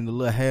bib and a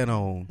little hat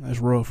on. That's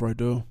rough right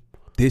there.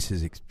 This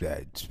is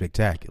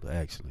spectacular,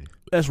 actually.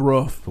 That's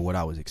rough for what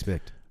I was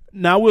expecting.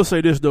 Now I will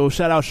say this though.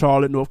 Shout out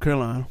Charlotte, North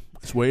Carolina.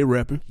 That's where he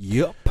rapping.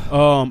 Yep.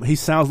 He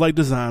sounds like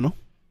Designer.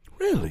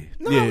 Really?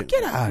 No, Yeah.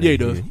 get out of Yeah, here. he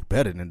does. He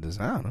better than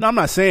Designer. No, I'm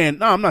not saying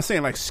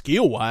like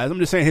skill wise. I'm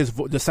just saying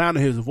the sound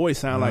of his voice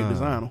sound like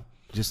Designer.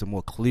 Just a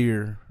more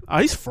clear.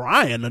 He's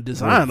frying a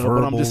Designer,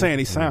 but I'm just saying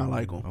he sound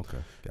verbal. like him. Okay.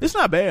 It's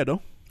not bad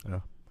though.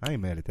 Yeah, I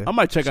ain't mad at that. I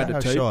might check out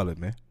Shout the tape. Charlotte,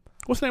 man.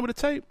 What's the name of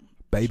the tape?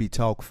 Baby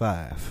Talk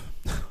 5.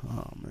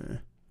 Oh man.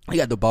 He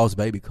got the Boss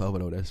Baby cover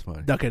though. That's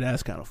funny. Okay,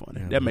 that's kind of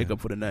funny. Yeah, that make man.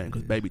 up for the name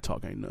because Baby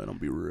Talk ain't nothing. I'm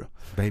be real.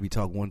 Baby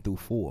Talk 1 through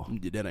 4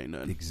 Yeah, that ain't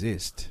nothing.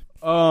 exist.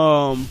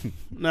 Now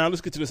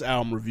let's get to this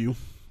album review.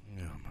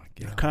 Oh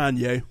my God.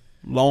 Kanye,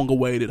 long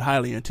awaited,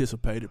 highly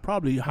anticipated,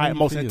 probably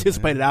most feel,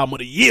 anticipated man? album of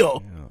the year.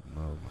 Oh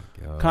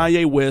my God.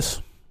 Kanye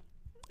West.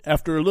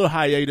 After a little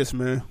hiatus,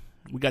 man,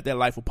 we got that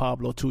Life of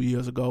Pablo 2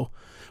 years ago.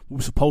 We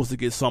were supposed to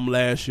get some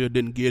last year,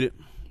 didn't get it.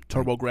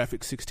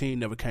 TurboGrafx 16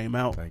 never came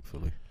out.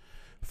 Thankfully.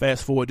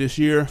 Fast forward this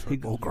year.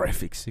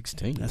 TurboGrafx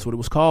 16. That's what it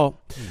was called.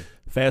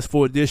 Fast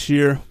forward this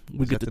year,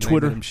 we get the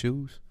Twitter. Them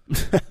shoes.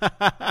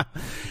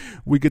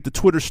 We get the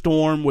Twitter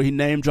storm where he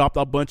name dropped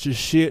a bunch of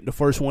shit. The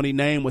first one he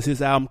named was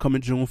his album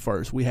coming June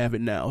 1st. We have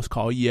it now. It's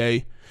called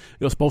Yay.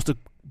 It was supposed to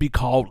be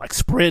called like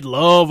Spread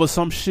Love or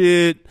some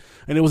shit.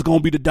 And it was going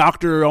to be the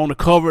doctor on the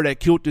cover that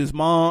killed his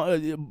mom.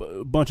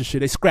 A bunch of shit.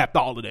 They scrapped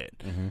all of that.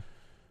 Mm-hmm.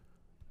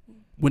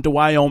 Went to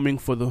Wyoming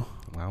for the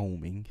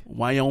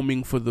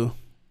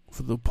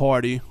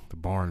party. The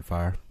barn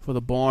fire. For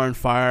the barn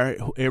fire.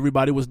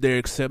 Everybody was there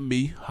except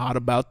me. Hot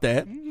about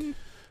that.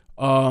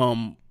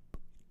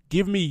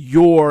 Give me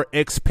your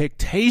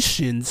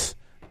expectations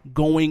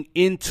going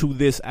into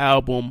this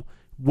album.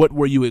 What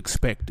were you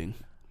expecting?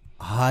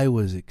 I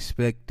was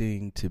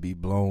expecting to be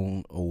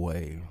blown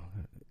away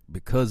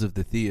because of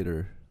the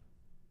theater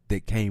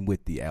that came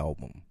with the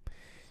album.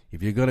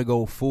 If you're going to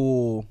go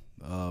full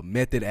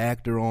method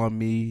actor on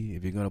me,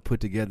 if you're going to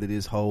put together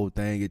this whole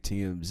thing at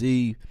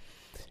TMZ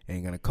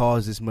and going to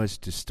cause this much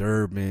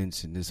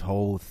disturbance and this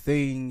whole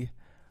thing,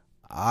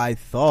 I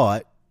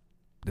thought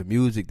the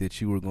music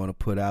that you were going to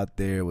put out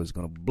there was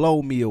going to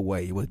blow me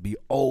away. It would be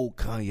old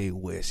Kanye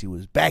West. He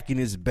was back in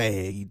his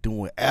bag. He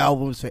doing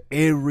albums for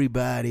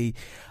everybody.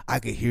 I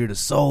could hear the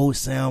soul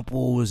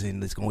samples,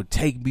 and it's going to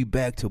take me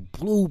back to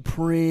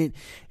Blueprint.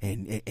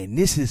 And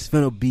this is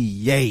going to be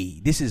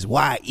Ye. This is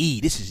Y-E.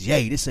 This is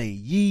Ye. This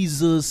ain't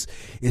Jesus.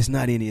 It's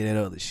not any of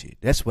that other shit.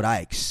 That's what I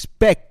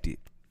expected,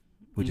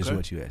 which is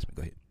what you asked me.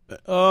 Go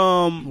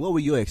ahead. What were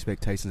your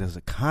expectations as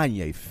a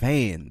Kanye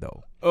fan,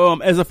 though?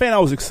 As a fan, I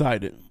was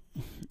excited.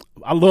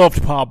 I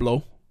loved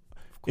Pablo.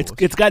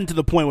 It's gotten to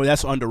the point where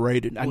that's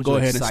underrated. I can go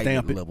ahead and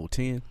stamp it. Level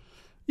 10.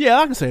 Yeah,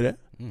 I can say that.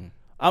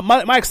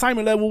 My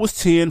excitement level was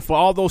 10 for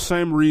all those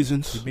same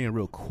reasons. You're being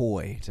real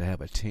coy to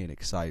have a 10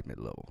 excitement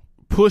level.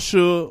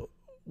 Pusha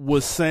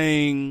was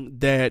saying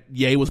that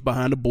Ye was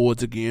behind the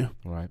boards again.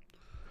 Right.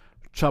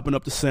 Chopping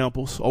up the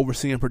samples,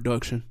 overseeing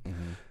production.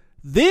 Mm-hmm.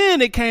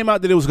 Then it came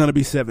out that it was going to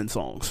be 7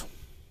 songs.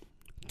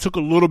 Took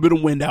a little bit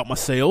of wind out my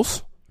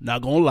sails.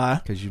 Not gonna lie.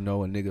 Because you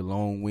know a nigga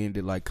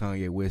long-winded like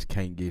Kanye West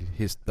can't get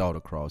his thought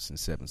across in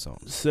 7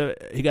 songs. So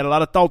he got a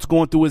lot of thoughts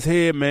going through his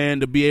head, man,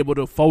 to be able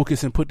to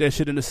focus and put that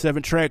shit into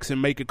 7 tracks and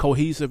make it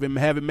cohesive and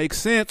have it make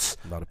sense.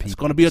 It's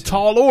gonna be a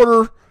tall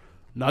order.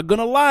 Not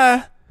gonna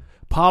lie.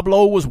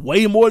 Pablo was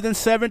way more than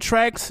 7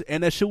 tracks,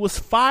 and that shit was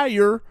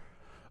fire.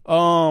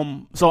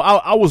 So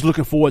I was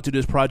looking forward to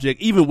this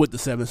project, even with the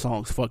 7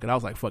 songs. Fuck it. I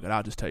was like, fuck it,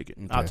 I'll just take it.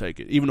 Okay. I'll take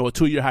it. Even though a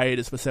 2-year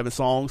hiatus for 7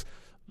 songs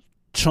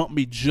chumped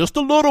me just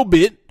a little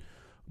bit.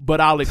 But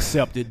I'll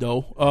accept it,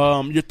 though.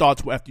 Your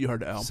thoughts after you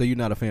heard the album? So you're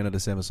not a fan of the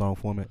 7-song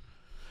format?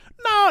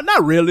 No,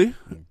 not really.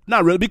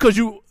 Not really,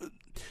 because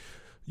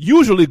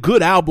usually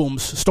good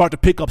albums start to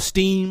pick up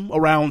steam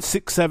around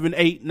 6, 7,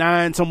 8,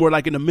 9, somewhere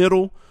like in the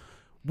middle.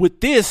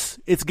 With this,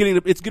 it's getting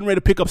ready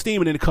to pick up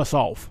steam and then it cuts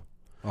off.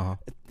 Uh-huh.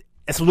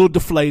 It's a little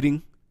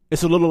deflating.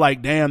 It's a little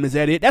like, damn, is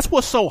that it? That's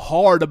what's so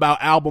hard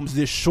about albums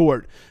this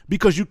short,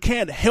 because you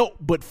can't help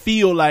but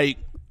feel like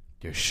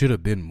there should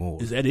have been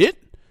more. Is that it?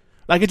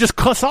 Like, it just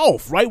cuts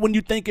off right when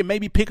you think it may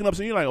be picking up.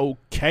 So you're like,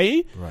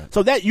 okay. Right.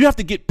 So that you have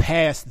to get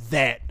past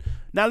that.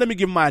 Now let me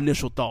give my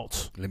initial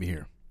thoughts. Let me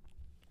hear.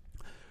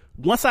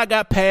 Once I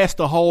got past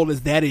the whole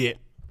is that it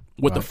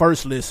with the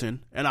first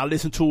listen, and I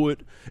listened to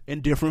it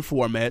in different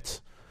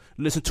formats,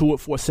 listened to it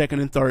for a second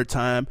and third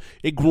time,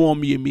 it grew on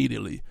me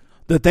immediately.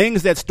 The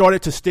things that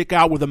started to stick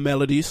out were the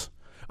melodies.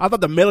 I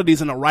thought the melodies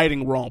and the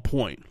writing were on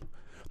point.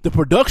 The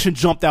production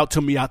jumped out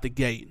to me out the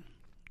gate.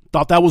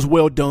 Thought that was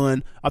well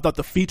done. I thought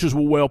the features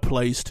were well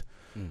placed.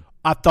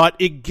 I thought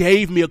it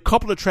gave me a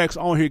couple of tracks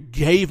on here,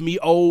 gave me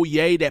oh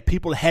yay that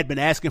people had been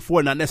asking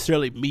for, not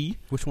necessarily me.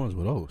 Which ones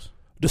were those?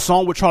 The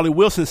song with Charlie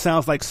Wilson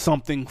sounds like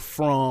something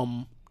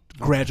from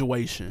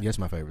Graduation. Yeah, it's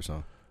my favorite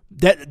song.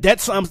 That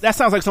sounds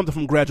like something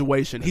from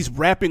Graduation. He's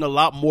rapping a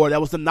lot more.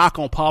 That was the knock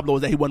on Pablo,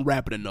 is that he wasn't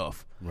rapping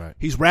enough. Right.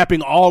 He's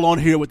rapping all on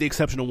here with the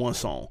exception of one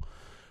song.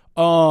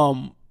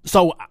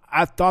 So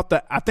I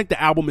think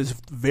the album is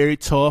very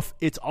tough.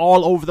 It's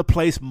all over the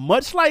place,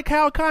 much like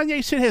how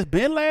Kanye shit has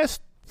been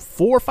last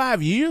 4 or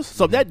 5 years,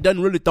 so that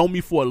doesn't really throw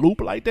me for a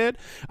loop like that.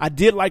 I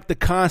did like the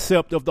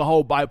concept of the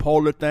whole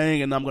bipolar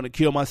thing, and I'm going to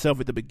kill myself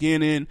at the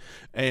beginning,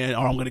 or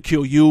I'm going to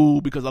kill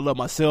you because I love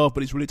myself,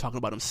 but he's really talking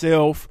about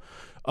himself.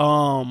 A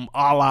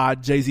la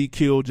Jay-Z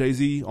killed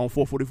Jay-Z on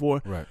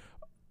 444. Right.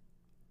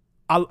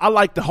 I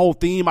like the whole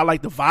theme. I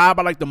like the vibe.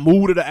 I like the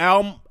mood of the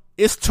album.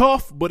 It's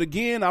tough, but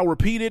again, I'll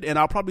repeat it, and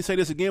I'll probably say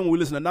this again when we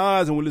listen to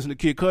Nas and we listen to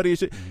Kid Cudi and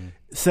shit.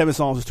 7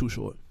 songs is too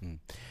short.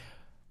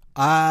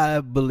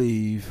 I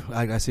believe,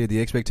 like I said,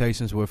 the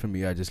expectations were for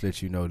me. I just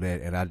let you know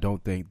that, and I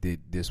don't think that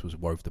this was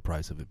worth the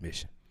price of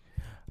admission.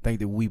 I think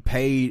that we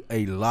paid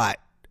a lot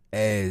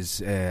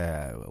as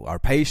our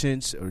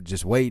patience, or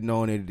just waiting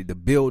on it, the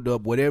build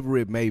up, whatever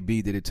it may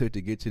be that it took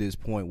to get to this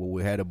point where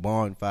we had a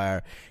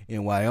bonfire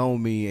in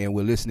Wyoming and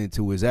we're listening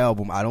to his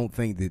album. I don't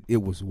think that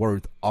it was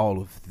worth all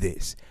of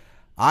this.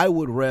 I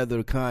would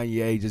rather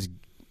Kanye just,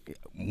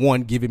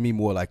 one, giving me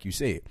more, like you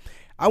said.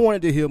 I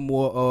wanted to hear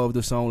more of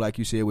the song, like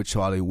you said, with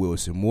Charlie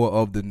Wilson, more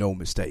of the No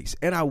Mistakes.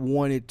 And I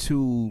wanted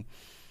to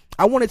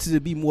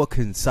be more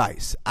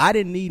concise. I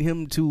didn't need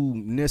him to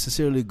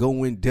necessarily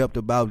go in depth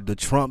about the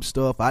Trump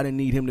stuff. I didn't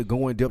need him to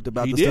go in depth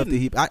about the stuff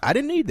that I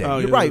didn't need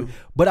that. You're right.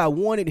 But I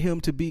wanted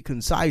him to be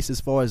concise as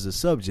far as the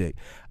subject.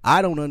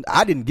 I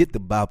didn't get the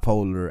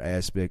bipolar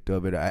aspect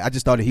of it. I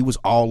just thought that he was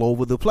all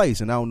over the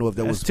place, and I don't know if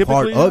that was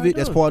part of it.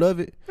 That's part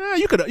of it. Yeah,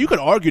 you could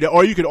argue that,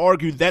 or you could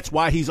argue that's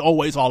why he's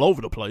always all over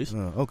the place.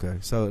 Okay,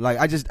 so like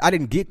I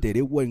didn't get that.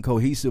 It wasn't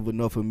cohesive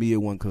enough for me. It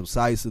wasn't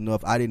concise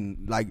enough. I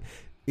didn't like.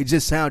 It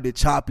just sounded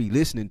choppy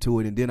listening to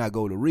it, and then I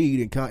go to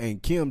read,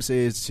 and Kim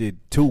says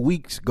 2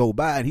 weeks go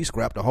by, and he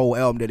scrapped the whole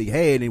album that he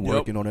had and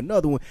working on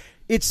another one.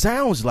 It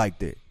sounds like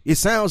that. It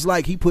sounds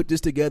like he put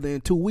this together in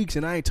 2 weeks,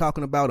 and I ain't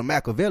talking about a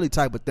Machiavelli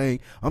type of thing.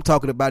 I'm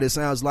talking about it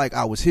sounds like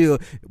I was here,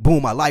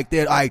 boom, I like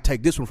that. All right,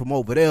 take this one from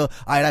over there. All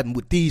right, I'm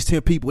with these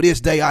 10 people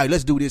this day. All right,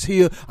 let's do this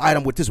here. All right,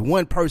 I'm with this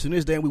one person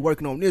this day, and we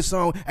working on this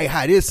song. Hey,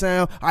 how this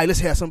sound? All right, let's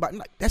have somebody.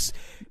 Like, that's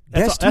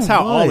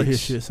how all of his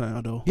shit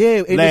sound, though.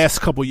 Yeah. Last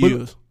couple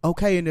years.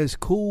 Okay, and it's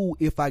cool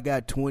if I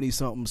got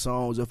 20-something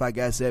songs, if I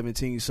got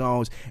 17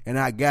 songs, and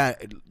I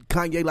got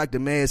Kanye like the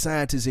mad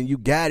scientist, and you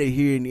got it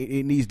here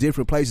in these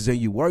different places, and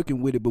you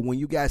working with it. But when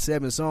you got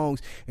 7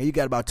 songs and you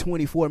got about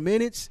 24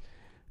 minutes,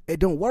 it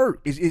don't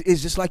work.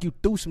 It's just like you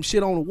threw some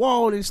shit on the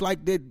wall, and it's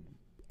like that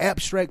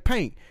abstract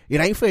paint.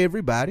 It ain't for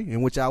everybody,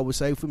 and which I would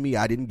say for me,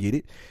 I didn't get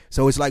it.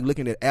 So it's like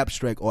looking at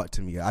abstract art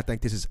to me. I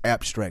think this is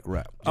abstract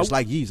rap, just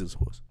like Yeezus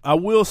was. I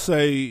will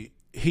say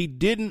he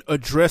didn't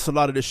address a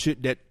lot of the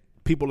shit that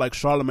people like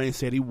Charlamagne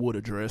said he would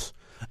address.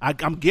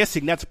 I'm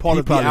guessing that's part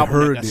of the album.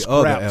 Heard the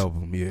other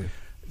album, yeah.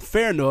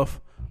 Fair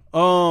enough.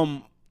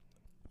 I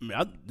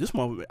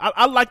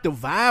like the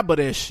vibe of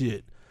that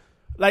shit.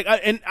 Like,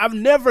 and I've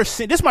never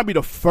seen. This might be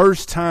the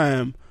first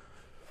time.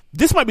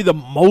 This might be the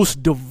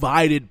most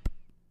divided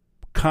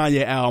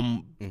Kanye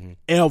album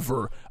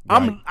ever.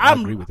 Right. I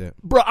agree with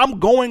that, bro. I'm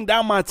going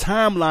down my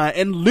timeline,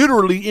 and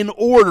literally in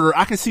order,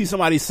 I can see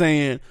somebody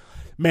saying,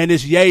 man,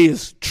 this Ye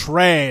is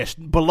trash.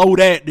 Below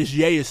that, this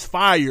Ye is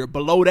fire.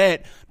 Below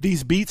that,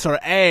 these beats are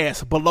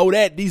ass. Below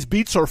that, these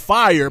beats are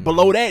fire.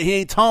 Below that, he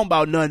ain't talking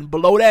about nothing.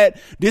 Below that,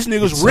 this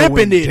nigga's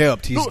ripping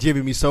it. He's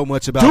giving me so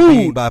much about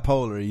being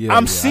bipolar. Yeah,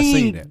 I'm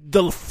seeing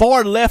the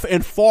far left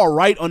and far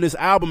right on this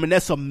album, and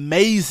that's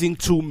amazing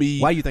to me.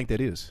 Why do you think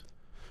that is?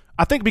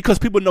 I think because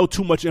people know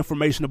too much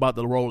information about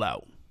the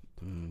rollout.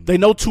 They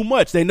know too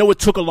much. They know it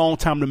took a long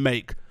time to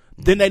make.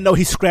 Then they know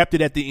he scrapped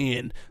it at the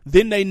end.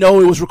 Then they know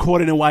it was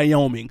recorded in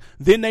Wyoming.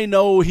 Then they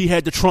know he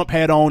had the Trump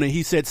hat on and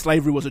he said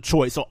slavery was a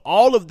choice. So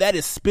all of that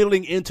is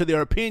spilling into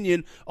their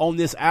opinion on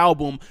this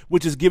album,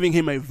 which is giving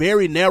him a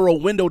very narrow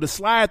window to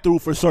slide through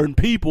for certain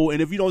people.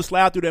 And if you don't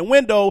slide through that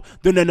window,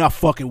 then they're not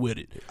fucking with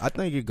it. I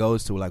think it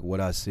goes to like what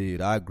I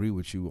said. I agree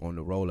with you on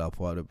the rollout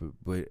part of it,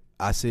 but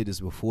I said this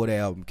before the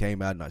album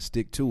came out and I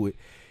stick to it.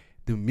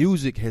 The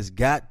music has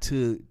got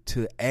to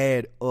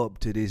add up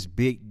to this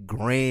big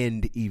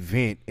grand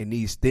event and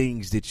these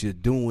things that you're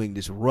doing,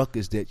 this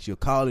ruckus that you're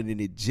calling, and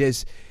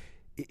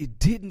it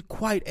didn't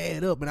quite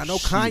add up. And I know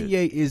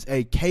Kanye is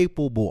a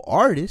capable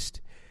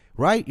artist,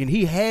 right? And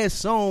he has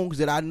songs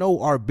that I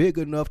know are big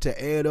enough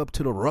to add up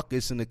to the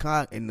ruckus and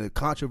the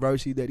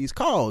controversy that he's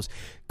caused.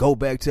 Go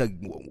back to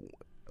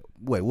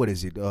what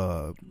is it?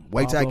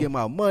 Wait till I get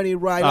my money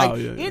right.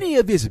 Any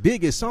of his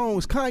biggest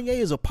songs, Kanye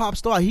is a pop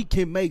star. He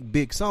can make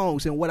big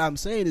songs. And what I'm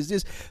saying is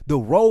this: the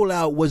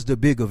rollout was the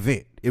big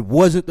event. It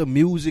wasn't the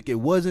music.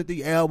 It wasn't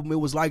the album. It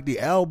was like the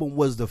album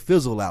was the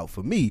fizzle out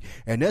for me.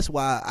 And that's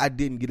why I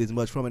didn't get as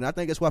much from it. And I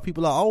think that's why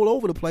people are all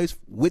over the place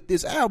with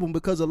this album,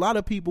 because a lot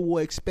of people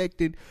were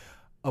expecting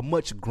a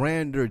much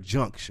grander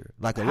juncture.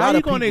 Like a lot of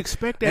people. How you going to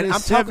expect that in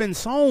 7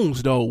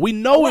 songs, though? We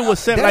know it was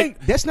 7.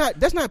 That's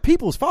not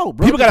people's fault,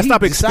 bro. People got to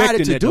stop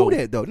expecting to do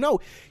that, though. No,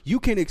 you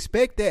can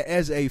expect that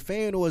as a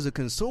fan or as a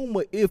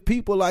consumer if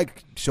people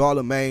like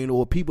Charlamagne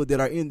or people that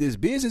are in this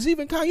business,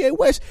 even Kanye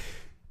West,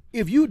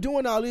 if you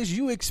doing all this,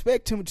 you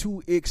expect him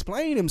to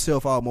explain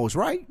himself almost,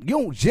 right? You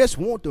don't just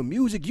want the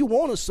music. You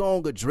want a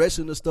song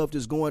addressing the stuff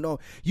that's going on.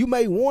 You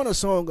may want a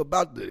song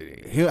about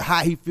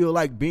how he feel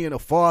like being a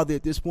father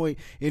at this point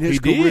in his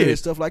career and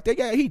stuff like that.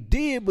 Yeah, he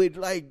did, but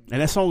like...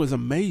 And that song is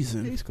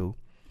amazing. It's cool.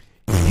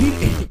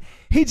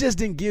 He just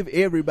didn't give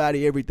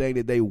everybody everything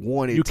that they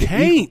wanted. You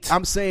can't.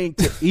 I'm saying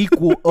to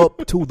equal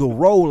up to the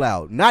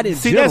rollout. Not in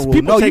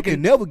general. No, you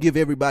can never give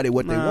everybody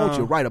what they want.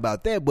 You're right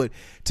about that. But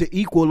to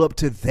equal up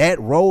to that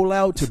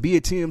rollout, to be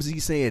a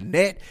TMZ saying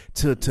that,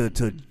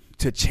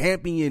 to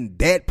champion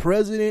that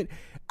president,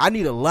 I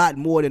need a lot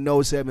more than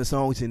those 7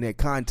 songs in that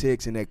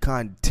context and that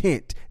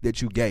content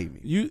that you gave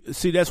me. You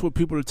see, that's what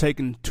people are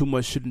taking too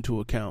much shit into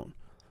account.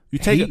 You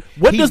take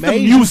what does the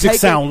music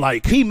sound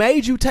like? He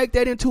made you take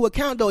that into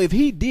account, though. If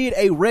he did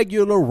a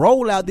regular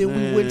rollout, then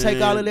we wouldn't take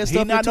all of that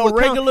stuff into account. He's not no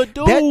regular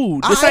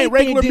dude. This ain't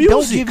regular music.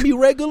 Don't give me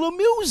regular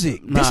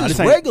music. This is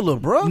regular,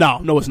 bro.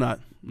 No, it's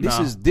not.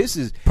 This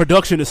is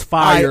production is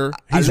fire.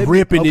 He's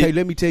ripping it. Okay,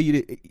 let me tell you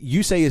that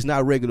you say it's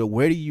not regular.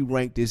 Where do you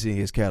rank this in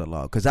his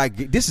catalog? Because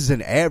this is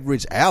an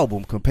average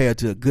album compared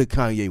to a good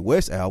Kanye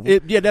West album.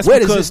 That's where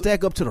does it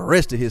stack up to the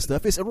rest of his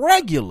stuff? It's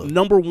regular.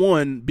 Number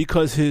one,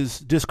 because his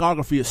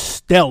discography is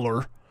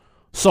stellar.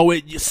 So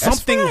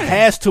something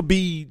has to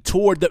be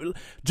toward the.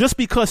 Just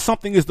because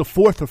something is the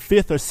 4th or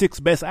 5th or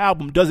 6th best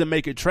album doesn't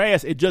make it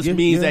trash. It just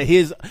means that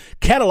his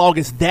catalog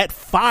is that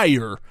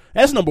fire.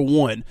 That's number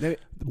one.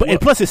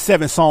 And plus, it's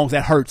 7 songs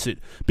that hurts it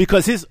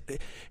because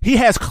he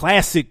has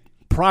classic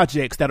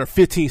projects that are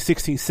 15,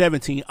 16,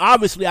 17.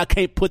 Obviously, I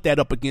can't put that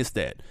up against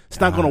that. It's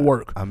not going to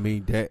work. I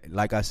mean, that,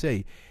 like I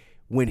say,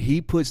 when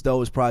he puts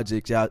those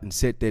projects out and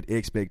set that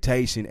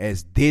expectation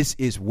as this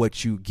is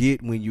what you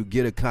get when you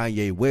get a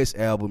Kanye West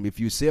album, if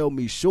you sell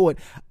me short,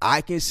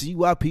 I can see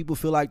why people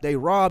feel like they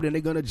robbed and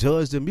they're going to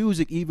judge the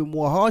music even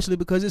more harshly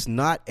because it's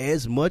not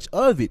as much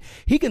of it.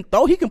 He can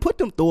put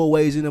them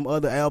throwaways in them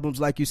other albums,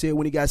 like you said,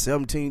 when he got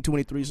 17,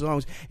 23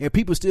 songs, and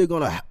people still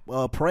going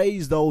to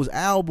praise those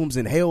albums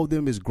and hail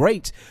them as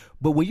greats.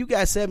 But when you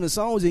got 7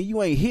 songs and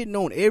you ain't hitting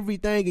on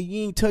everything and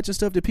you ain't touching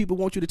stuff that people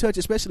want you to touch,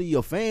 especially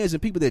your fans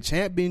and people that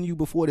champion you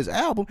before this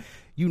album,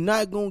 you're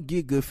not going to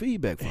get good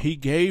feedback from him. He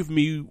gave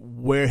me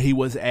where he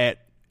was at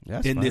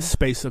this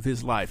space of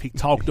his life. He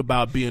talked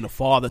about being a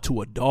father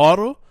to a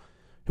daughter,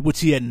 which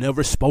he had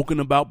never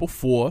spoken about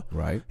before.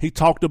 Right. He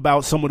talked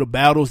about some of the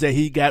battles that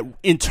he got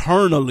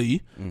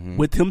internally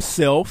with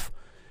himself.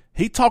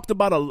 He talked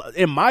about,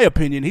 in my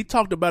opinion, he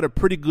talked about a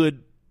pretty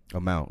good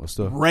amount of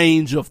stuff,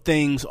 range of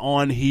things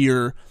on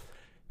here.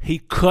 He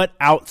cut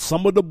out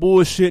some of the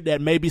bullshit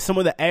that maybe some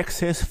of the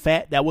excess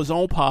fat that was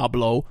on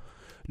Pablo.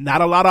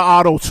 Not a lot of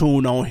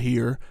auto-tune on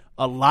here,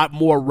 a lot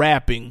more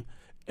rapping.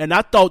 And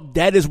I thought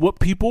that is what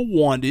people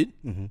wanted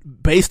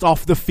based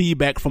off the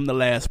feedback from the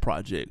last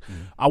project.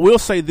 I will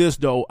say this,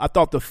 though. I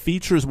thought the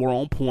features were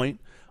on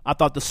point. I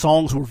thought the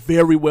songs were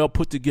very well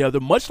put together,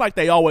 much like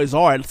they always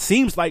are. It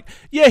seems like,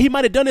 he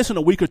might have done this in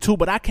a week or two,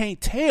 but I can't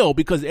tell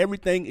because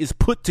everything is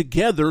put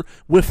together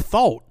with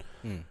thought.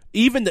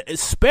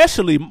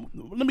 Especially,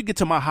 let me get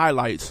to my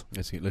highlights.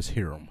 Let's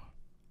hear them.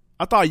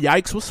 I thought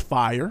Yikes was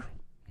fire.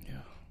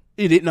 Yeah.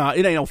 It ain't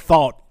no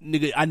thought,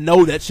 nigga. I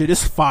know that shit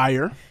is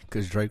fire.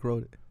 Because Drake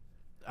wrote it.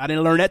 I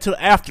didn't learn that till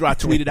after I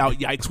tweeted out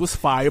Yikes was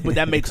fire, but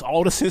that makes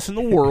all the sense in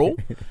the world.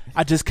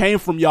 I just came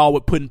from y'all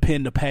with putting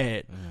pen to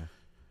pad.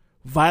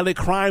 Violent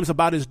Crimes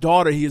about his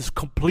daughter, he is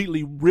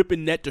completely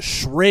ripping that to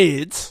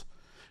shreds.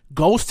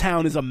 Ghost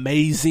Town is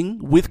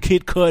amazing with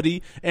Kid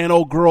Cudi and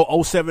old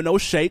girl 070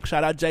 Shake.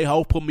 Shout out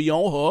J-Ho, put me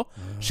on her.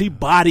 She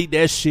bodied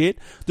that shit.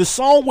 The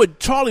song with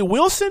Charlie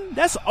Wilson,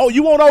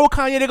 you want old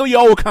Kanye? They go, you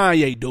old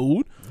Kanye,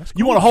 dude. Cool.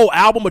 You want a whole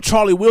album of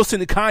Charlie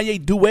Wilson and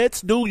Kanye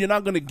duets, dude? You're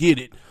not going to get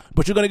it.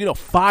 But you're going to get a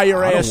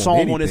fire-ass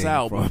song on this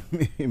album.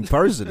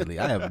 Personally,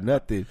 I have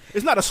nothing.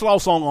 It's not a slow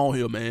song on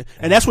here, man.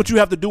 And that's what you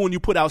have to do when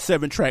you put out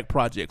 7-track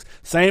projects.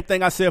 Same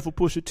thing I said for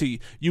Pusha T.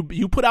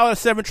 You put out a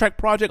 7-track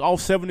project, all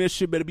 7 of this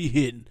shit better be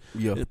hidden.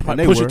 Yeah,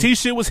 Pusha T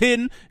shit was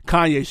hidden.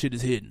 Kanye shit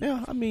is hidden.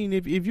 Yeah, I mean,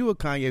 if you're a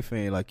Kanye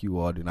fan like you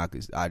are, then I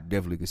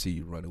definitely could see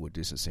you running with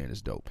this and saying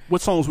it's dope.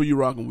 What songs were you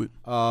rocking with?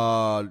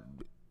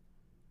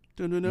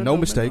 No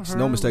Mistakes.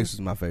 No Mistakes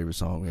was my favorite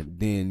song. And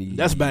then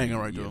that's banging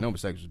right there. No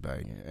Mistakes was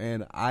banging.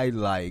 And I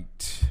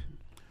liked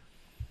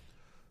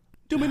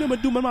Do Me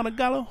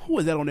Gala. Who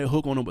is that on that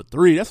hook on number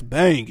 3? That's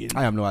banging.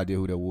 I have no idea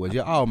who that was.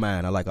 Yeah, All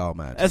Mine. I like All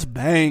Mine. That's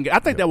banging. I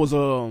think that was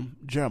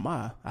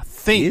Jeremiah. I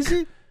think. Is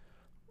it?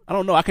 I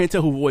don't know. I can't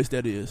tell who voice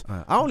that is.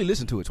 I only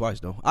listened to it twice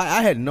though.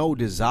 I had no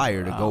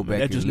desire to go back and listen to it.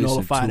 That just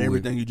nullified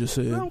everything you just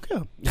said. I don't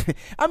care.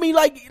 I mean,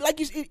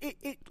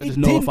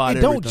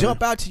 it don't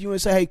jump out to you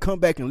and say, "Hey, come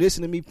back and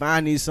listen to me.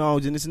 Find these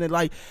songs and this and that."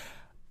 Like,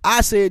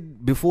 I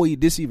said before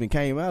this even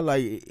came out,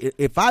 like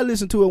if I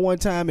listened to it one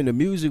time and the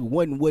music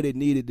wasn't what it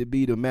needed to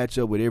be to match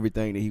up with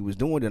everything that he was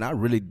doing, then I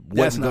really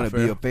wasn't going to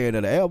be a fan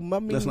of the album. I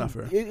mean, that's not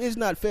fair. It's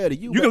not fair to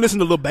you. You can listen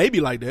to Lil Baby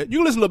like that. You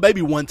can listen to Lil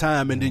Baby one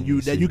time and then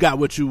you got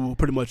what you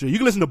pretty much. You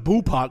can listen to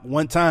Bupac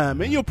one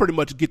time and you'll pretty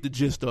much get the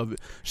gist of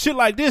it. Shit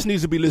like this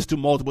needs to be listened to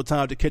multiple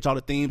times to catch all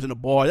the themes in the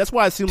bar. That's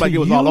why it seemed like it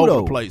was all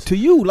over the place. To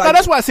you, like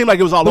that's why it seemed like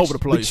it was all over the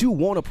place. But you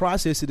want to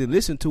process it and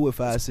listen to it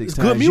 5-6 times.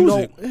 Good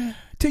music.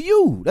 To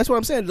you, that's what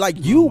I'm saying. Like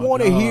you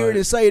want to hear it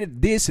and say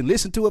this and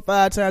listen to it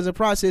 5 times and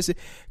process it.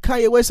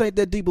 Kanye West ain't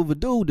that deep of a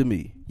dude to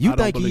me. You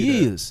think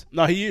he is?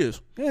 No, he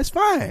is. Yeah, it's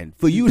fine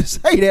for you to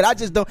say that. I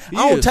just don't.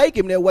 I don't take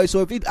him that way. So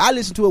if I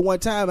listen to it one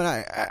time and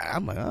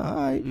I'm like, all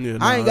right,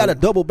 I ain't got to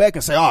double back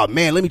and say, oh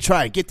man, let me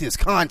try and get this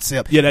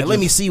concept. Yeah, and let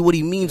me see what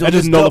he means. That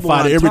just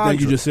nullified everything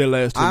you just said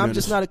last 2 minutes. I'm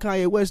just not a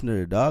Kanye West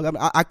nerd, dog.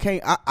 I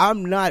can't.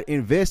 I'm not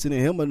invested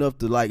in him enough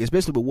to like,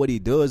 especially with what he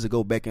does, to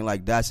go back and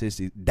like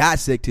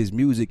dissect his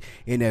music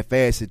in that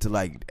facet to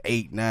like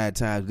 8-9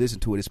 times listen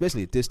to it,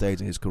 especially at this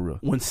stage in his career.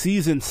 When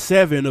season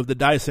 7 of the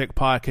Dissect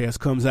podcast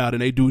comes out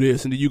and they do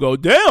this, and then you go,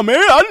 damn man,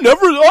 I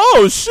never.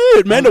 Oh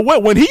shit, man!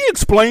 When he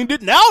explained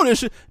it, now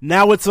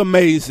it's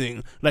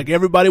amazing. Like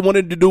everybody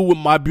wanted to do with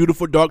My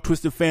Beautiful Dark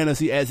Twisted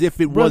Fantasy, as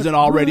if it wasn't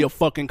already a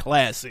fucking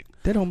classic.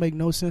 That don't make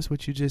no sense.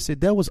 What you just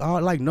said. That was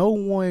all like no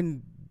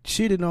one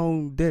shitted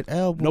on that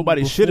album.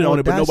 Nobody shitted on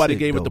it, but nobody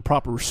gave it the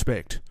proper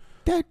respect.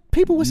 That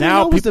people were saying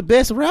that was the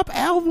best rap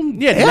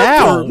album. Yeah, ever.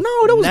 now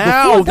that was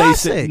before they Dissect.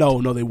 said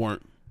no, they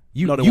weren't.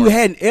 You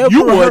hadn't ever.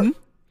 You wouldn't.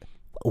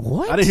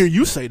 What? I didn't hear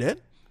you say that.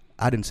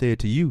 I didn't say it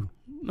to you.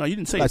 No, you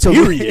didn't say it,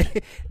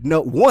 period.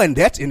 No, one,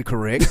 that's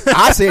incorrect.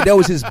 I said that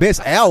was his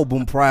best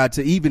album prior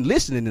to even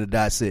listening to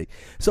Dissect.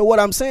 So what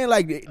I'm saying,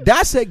 like,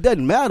 Dissect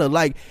doesn't matter.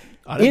 Like,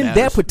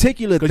 that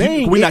particular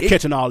thing. We're not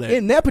catching all that.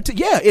 In that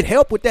particular, it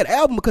helped with that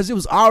album because it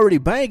was already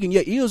banging.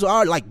 Your ears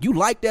are like, you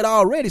like that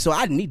already. So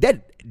I need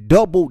that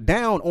double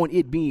down on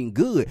it being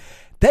good.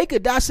 They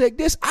could dissect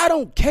this. I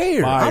don't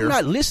care. Fire. I'm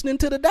not listening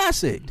to the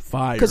dissect.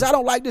 Fire. Because I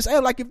don't like this.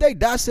 Like if they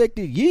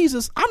dissected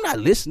Yeezus, I'm not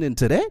listening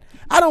to that.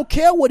 I don't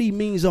care what he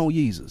means on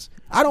Yeezus.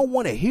 I don't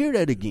want to hear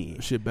that again.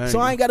 Shit bang. So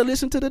I ain't got to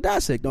listen to the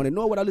dissect on it,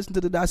 nor would I listen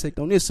to the dissect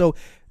on this. So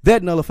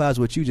that nullifies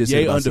what you just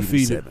said about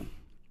undefeated. Season 7.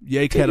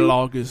 Yay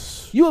catalog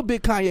is. You a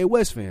big Kanye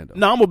West fan though?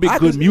 No, I'm a big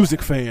good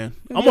music fan.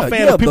 I'm a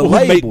fan of people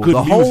who make good music.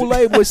 The whole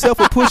label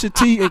except for Pusha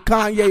T and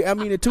Kanye. I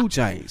mean, the 2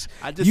 Chainz.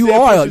 You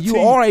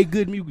are a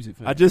good music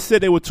fan. I just said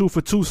they were 2 for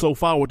 2 so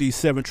far with these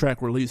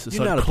 7-track releases.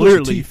 You're so not a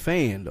clearly, Pusha T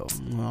fan though.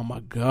 Oh my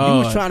god!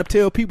 You was trying to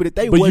tell people that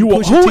they weren't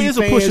Pusha T fans. Who is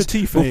a Pusha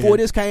T fan before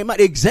this came out?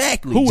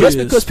 Exactly. Who just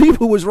is? Because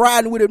people was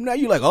riding with him now,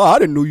 you're like, oh, I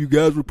didn't know you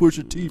guys were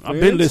Pusha T fans.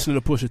 I've been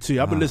listening to Pusha T.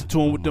 I've been listening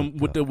to him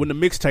with the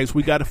mixtapes.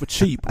 We got it for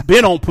cheap.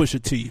 Been on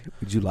Pusha T.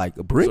 Would you like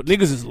a brick? So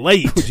niggas is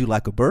late. Would you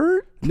like a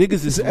bird?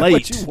 Niggas is that late.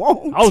 What you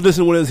want? I was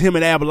listening when it was him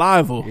and Ab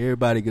Live.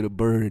 Everybody get a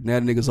bird. Now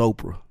niggas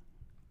Oprah.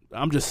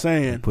 I'm just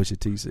saying. Pusha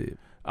T said.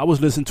 I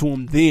was listening to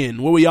him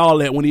then. Where were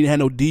y'all at when he didn't have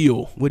no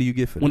deal? What do you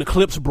get for that? When the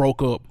Clips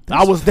broke up.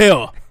 I was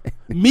there.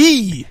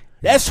 Me.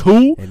 That's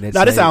who.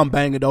 Now this album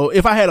banging though.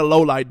 If I had a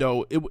low light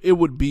though, it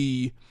would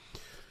be.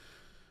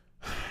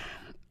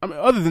 I mean,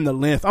 other than the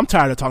length, I'm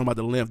tired of talking about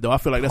the length, though. I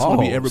feel like that's going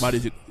to be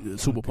everybody's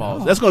super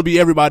pause. That's going to be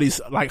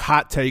everybody's like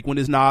hot take when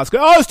it's Nas.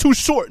 Oh, it's too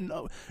short.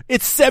 No,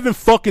 it's 7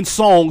 fucking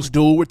songs,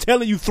 dude. We're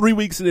telling you 3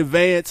 weeks in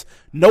advance.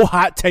 No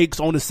hot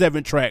takes on the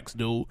 7 tracks,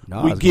 dude.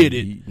 We get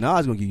it.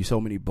 Nas going to give you so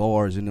many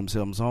bars in them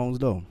 7 songs,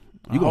 though.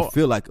 You're going to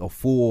feel like a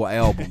full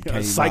album came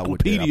out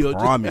with that. I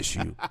promise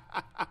you.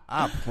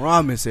 I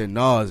promise that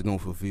Nas is going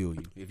to fulfill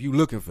you if you're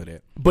looking for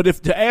that. But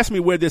if to ask me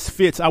where this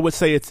fits, I would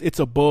say it's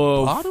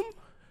above. Bottom?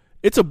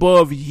 It's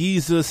above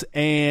Yeezus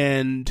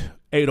and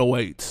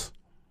 808s.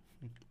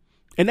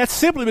 And that's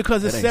simply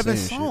because it's 7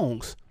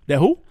 songs. Shit. That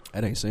who?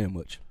 That ain't saying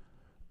much.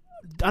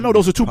 I know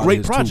those are 2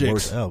 great projects. 2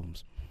 worst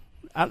albums.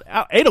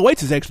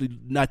 808s is actually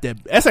not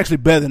that. That's actually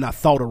better than I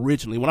thought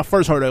originally. When I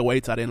first heard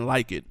 808s, I didn't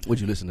like it. Would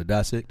you listen to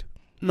Dissect?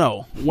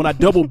 No. When I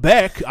doubled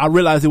back, I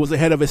realized it was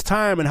ahead of its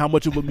time and how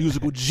much of a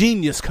musical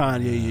genius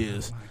Kanye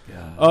is.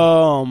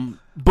 Oh my God.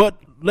 But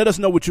let us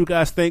know what you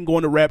guys think. Go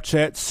into Rap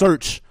Chat,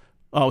 search.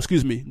 Go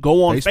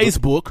on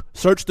Facebook,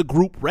 search the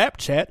group Rap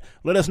Chat.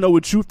 Let us know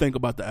what you think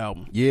about the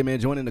album. Yeah, man,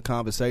 join in the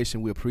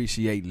conversation. We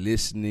appreciate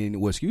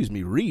reading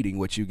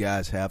what you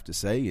guys have to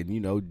say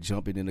and,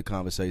 jumping into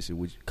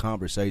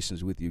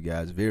conversations with you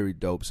guys. Very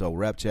dope. So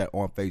Rap Chat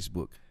on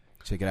Facebook.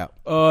 Check it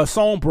out.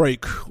 Song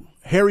break.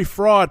 Harry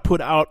Fraud put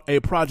out a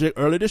project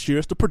earlier this year.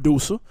 It's the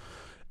producer.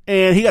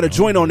 And he got a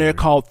joint on there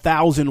called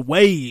 1,000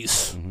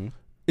 Ways. Mm-hmm.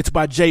 It's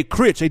by Jay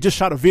Critch. They just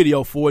shot a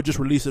video for it. Just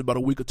released it about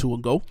a week or 2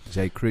 ago.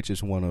 Jay Critch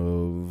is one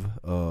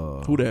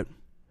of who that?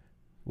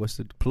 What's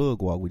the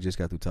plug walk we just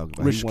got through talking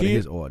about? He's one of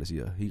his artists.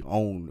 Yeah, he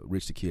owned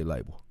Rich the Kid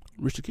label.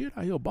 Rich the Kid,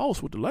 he a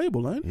boss with the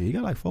label, ain't he? Yeah, he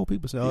got like 4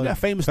 people. He got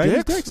Famous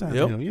Dex Dex.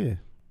 Yep. Yeah.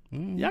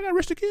 Y'all got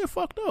Rich the Kid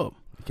fucked up.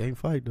 You can't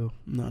fight though.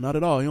 No, not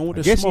at all. You don't want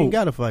I to guess smoke. you ain't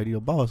gotta fight. You're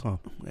a boss, huh?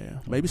 Yeah,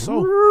 maybe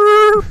so.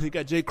 He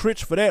got Jay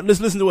Critch for that.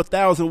 Let's listen to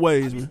 1,000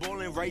 Ways, man.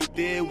 Bowling right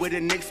there where the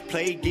Knicks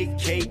play, get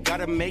cake.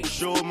 Gotta make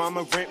sure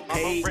mama rent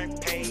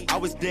paid. I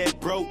was dead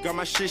broke, got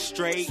my shit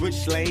straight.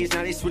 Switch lanes,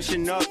 now they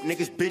switching up,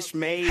 niggas bitch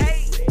made.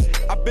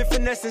 I've been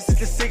finessing since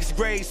the 6th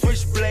grade.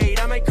 Switchblade,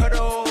 I might cut her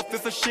off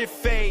if a shit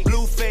fade.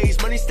 Blue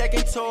face, money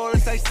stacking tall,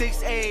 it's like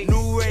 6'8".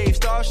 New rave,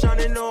 star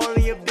shining all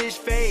in your bitch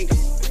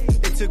face.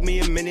 It took me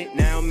a minute,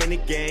 now I'm in the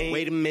game.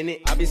 Wait a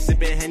minute, I've been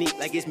sipping Henny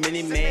like it's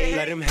Minute Maid.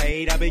 Let them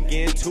hate, I been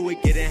getting to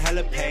it, getting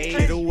hella paid.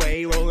 Get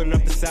away, rolling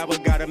up the sour,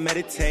 gotta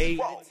meditate.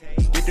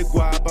 Get the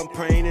guap, I'm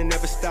praying and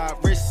never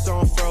stop. Wrists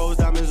on froze,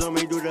 diamonds on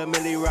me, do the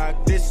Millie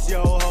Rock. This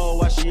yo ho,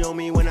 why she on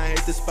me when I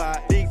hit the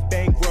spot? Big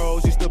bank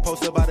rolls, used to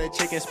post about a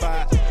chicken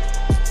spot.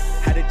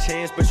 Had a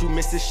chance, but you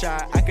missed a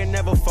shot. I can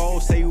never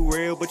fold, say you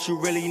real, but you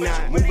really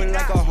not. Moving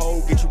like a hoe,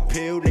 get you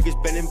peeled,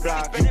 niggas bending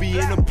block. You be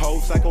in the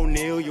post like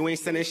O'Neal, you ain't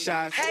sending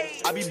shots.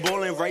 I be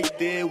bowling right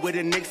there where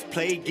the Knicks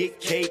play, get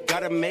cake.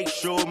 Gotta make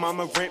sure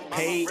mama rent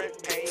paid.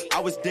 I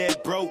was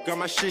dead broke, got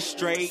my shit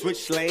straight.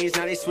 Switch lanes,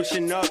 now they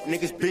switching up,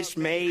 niggas bitch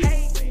made.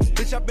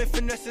 Bitch, I been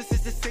finessing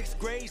since the 6th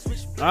grade.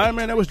 All right,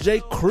 man, that was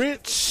Jay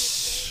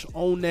Critch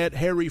on that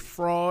Harry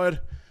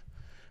Fraud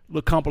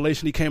little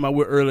compilation he came out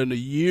with early in the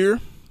year.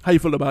 How you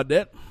feel about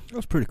that? That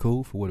was pretty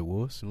cool for what it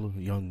was. A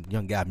little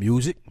young guy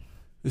music.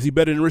 Is he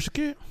better than Rich the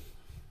Kid?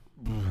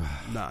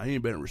 Nah, he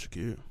ain't better than Rich the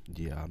Kid.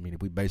 Yeah, I mean,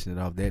 if we basing it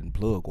off that and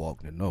Plug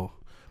Walk, then no.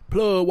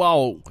 Plug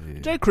Walk. Yeah.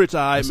 Jay Critch,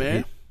 all right,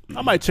 man.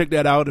 I might check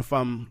that out if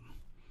I'm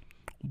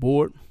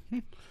bored.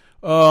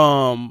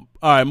 All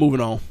right,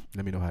 moving on.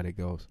 Let me know how that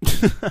goes.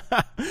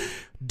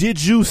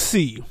 Did you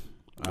see?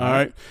 All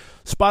right.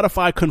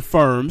 Spotify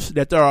confirms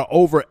that there are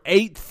over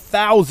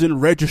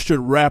 8,000 registered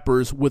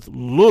rappers with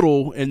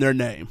Little in their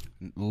name.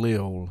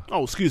 Lil.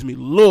 Oh, excuse me,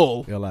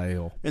 Lil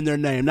L-I-L. in their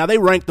name. Now, they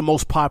ranked the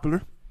most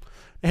popular.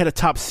 They had a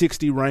top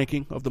 60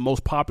 ranking of the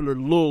most popular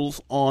Lils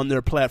on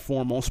their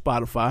platform on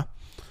Spotify.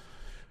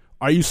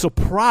 Are you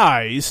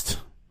surprised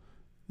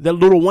that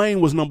Lil Wayne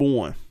was number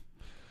one?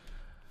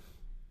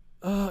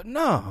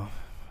 No.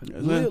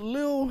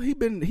 Lil, he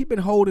been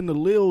holding the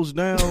Lils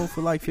down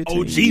for like 15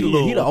 OG years.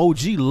 Lil. He the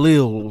OG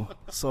Lil.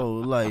 So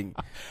like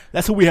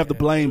That's who we have to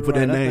blame for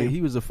that I think name.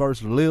 he was the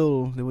first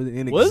Lil that was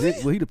in Was exist.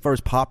 he? Well, he the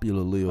first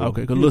popular Lil.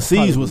 Okay, because He Lil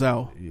probably C's was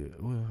out. Yeah,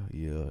 well,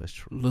 yeah, that's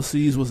true. Lil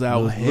C's was out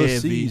Lil heavy.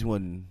 C's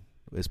wasn't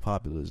as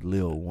popular as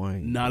Lil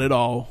Wayne. Not at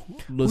all.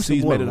 Lil Who's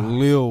C's some made more it out.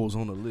 Lils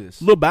on the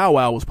list. Lil Bow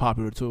Wow was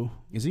popular too.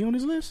 Is he on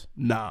his list?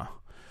 Nah.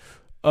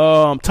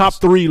 Top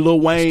three: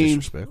 Lil Wayne,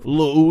 disrespectful.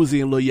 Lil Uzi,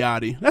 and Lil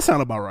Yachty. That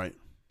sound about right.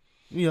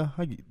 Yeah,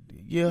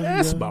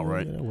 That's about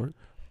right. Yeah, that work.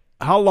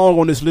 How long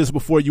on this list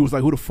before you was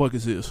like, "Who the fuck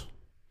is this?"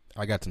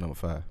 I got to number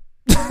 5.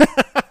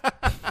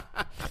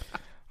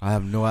 I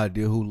have no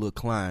idea who Lil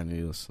Klein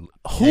is.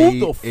 Who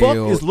the fuck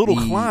is Lil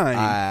Klein?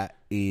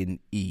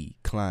 K-L-E-I-N-E.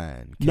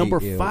 Klein.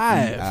 Number 5.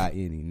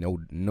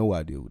 K-L-E-I-N-E. No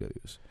idea who that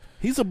is.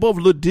 He's above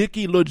Lil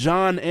Dicky, Lil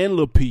Jon, and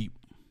Lil Peep.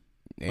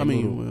 And I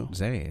mean, Lil well.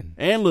 Xan.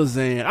 And Lil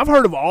Xan. I've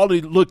heard of all the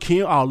Lil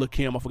Kim. Oh, Lil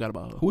Kim, I forgot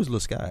about her. Who is Lil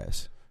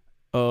Skies?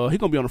 He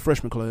gonna be on the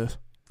freshman class.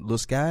 Lil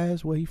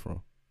Skies? Where he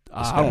from?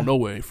 I don't know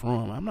where he's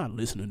from. I'm not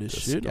listening to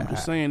this shit. I'm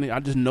just Sky. saying.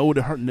 I just know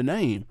the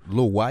name.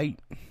 Lil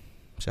White.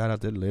 Shout out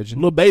to that legend.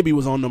 Lil Baby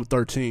was on number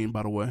 13,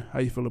 by the way. How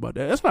you feel about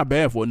that? That's not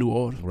bad for a new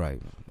artist. Right.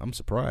 I'm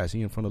surprised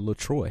he in front of Lil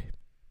Troy.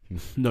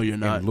 No, you're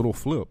not. And Little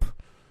Flip.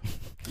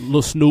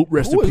 Lil Snoop,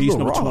 rest Who in is peace, Lil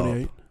number Rob?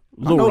 28.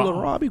 I know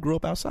Lil Rob. He grew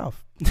up out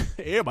south.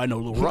 Everybody know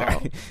Lil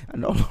Rob. I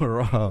know Lil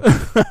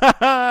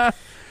Rob.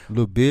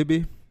 Lil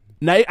Bibby.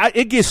 Now,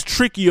 it gets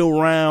tricky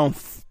around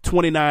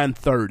 29,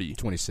 30.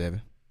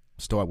 27.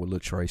 Start with Lil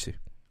Tracy.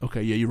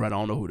 Okay, yeah, you're right. I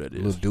don't know who that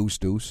is. Lil Deuce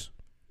Deuce.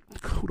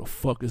 Who the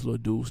fuck is Lil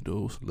Deuce?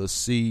 Lil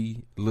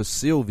C. Lil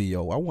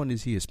Silvio. I wonder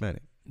is he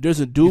Hispanic?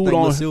 There's a You dude think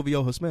on. Lil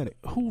Silvio Hispanic?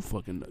 Who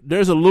fucking.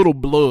 There's a Little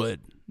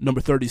Blood,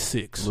 number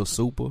 36. Lil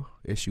Super.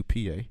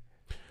 S-U-P-A.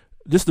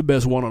 This is the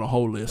best one on the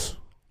whole list.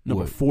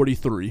 Number What?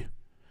 43.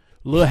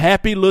 Lil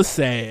Happy, Lil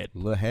Sad.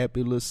 Lil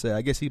Happy, Lil Sad.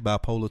 I guess he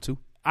bipolar too.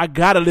 I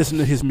gotta listen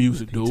to his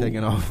music, He dude.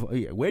 taking off.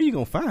 Yeah, where you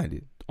gonna find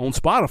it? On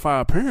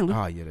Spotify, apparently.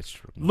 Oh yeah, that's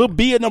true. Lil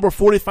B at number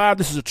 45.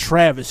 This is a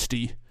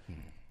travesty.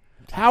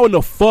 How in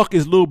the fuck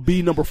is Lil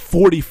B number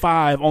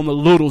 45 on the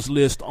Littles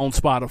list on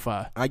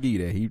Spotify? I give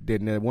you that. He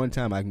didn't. At one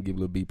time, I can give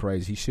Lil B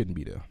praise. He shouldn't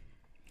be there.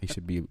 He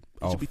should be. It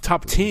off should be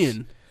top the list.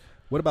 10.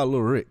 What about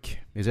Lil Rick?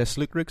 Is that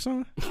Slick Rick's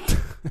son?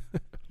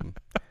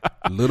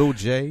 Little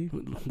J.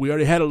 We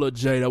already had a Lil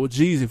J. That was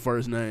Jeezy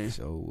first name.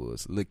 So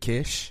was Lil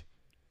Kesh.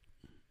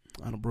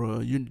 I don't, bro.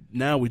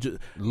 We just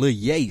Lil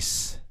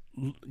Yase.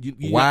 you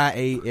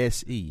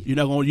Y-A-S-E. You're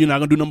not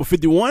gonna do number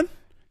 51. You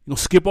gonna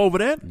skip over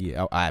that?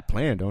 Yeah, I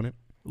planned on it.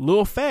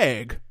 Lil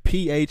Fag.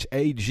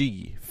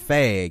 P-H-A-G.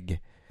 Fag.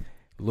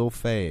 Lil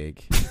Fag.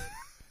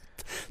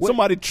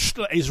 Somebody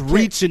is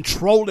reaching,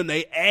 trolling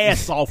their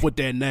ass off with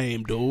that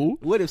name,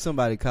 dude. What if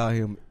somebody called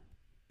him,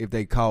 if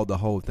they called the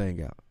whole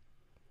thing out?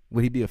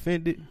 Would he be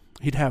offended?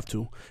 He'd have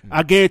to.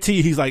 I guarantee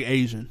you he's like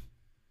Asian.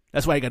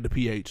 That's why he got the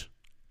PH.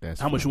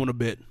 How much you want to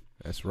bet?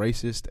 That's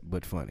racist,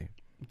 but funny.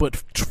 But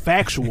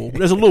factual.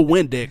 There's a little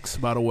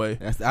Windex, by the way.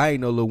 I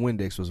ain't know Lil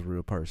Windex was a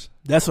real person.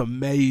 That's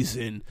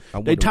amazing.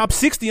 They top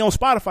 60 on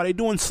Spotify. They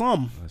doing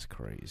some. That's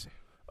crazy.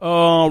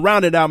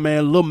 Round it out,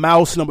 man. Lil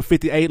Mouse, number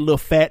 58. Lil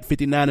Fat,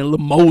 59. And Lil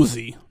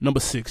Mosey,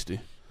 number 60.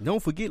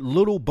 Don't forget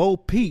Little Bo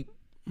Peep.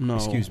 No.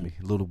 Excuse me.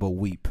 Little Bo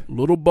Weep.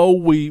 Little Bo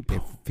Weep.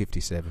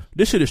 57.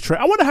 This shit is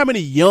I wonder how many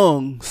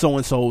young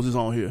so-and-sos is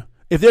on here.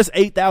 If there's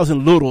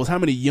 8,000 littles, how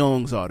many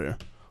youngs are there?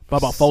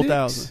 About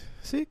 4,000.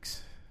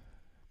 6?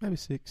 Maybe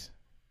 6.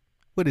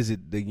 What is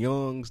it? The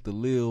youngs, the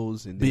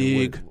lils, and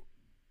Big. Then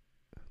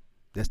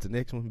that's the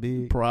next one,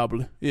 Big?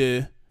 Probably.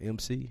 Yeah.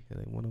 MC? That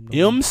ain't one of them.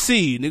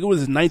 MC. Nigga,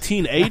 was it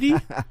 1980?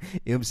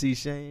 MC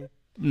Shane?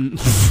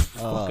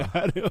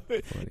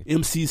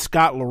 MC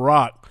Scott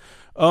LaRock.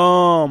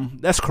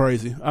 That's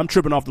crazy. I'm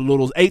tripping off the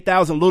littles.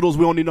 8,000 littles,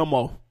 we don't need no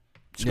more.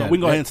 We can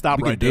go ahead and stop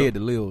right there. We can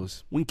dead the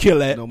lils. We can kill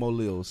that. No more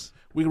lils.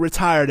 We can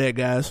retire that,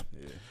 guys.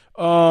 Yeah.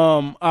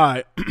 All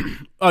right.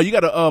 You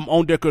got a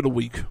on decker of the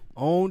week.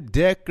 On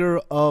decker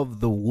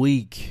of the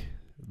week,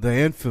 the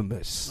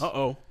infamous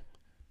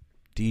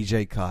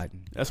DJ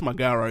Cotton. That's my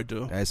guy right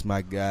there. That's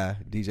my guy.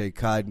 DJ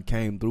Cotton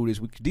came through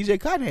this week. DJ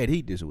Cotton had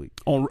heat this week.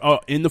 On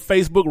in the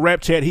Facebook rap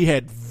chat, he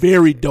had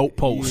very dope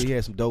posts. Yeah, he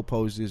had some dope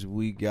posts this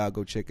week. Y'all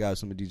go check out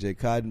some of DJ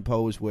Cotton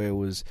posts where it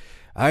was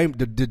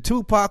the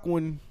Tupac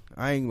one.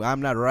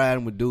 I'm not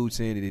riding with dudes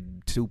saying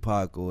that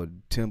Tupac or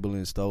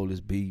Timbaland stole his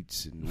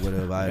beats and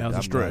whatever.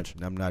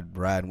 I'm not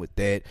riding with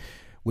that.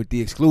 With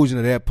the exclusion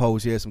of that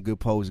post, he had some good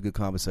posts, good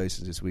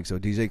conversations this week. So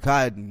DJ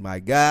Cotton, my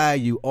guy,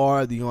 you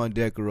are the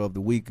on-decker of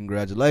the week.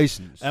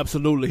 Congratulations.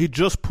 Absolutely. He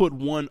just put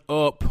one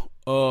up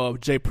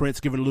of Jay Prince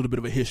giving a little bit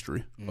of a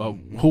history of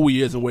who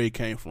he is and where he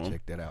came from.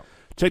 Check that out.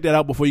 Check that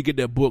out before you get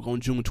that book on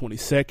June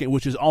 22nd,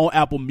 which is on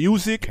Apple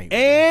Music.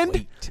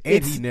 And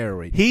he's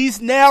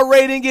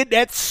narrating it.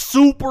 That's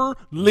super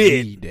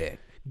lit. Need that.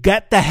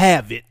 Got to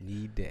have it.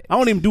 Need that. I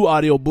don't even do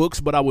audio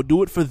books, but I would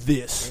do it for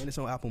this. And it's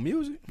on Apple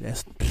Music.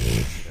 That's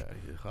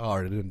I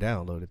already didn't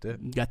download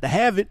it. Got to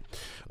have it.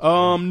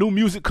 New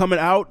music coming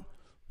out.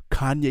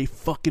 Kanye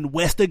fucking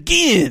West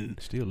again.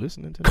 Still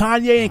listening to that?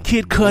 Kanye and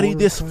Kid Cudi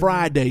this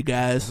Friday,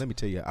 guys. Let me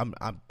tell you, I'm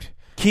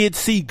Kid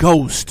See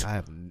Ghost.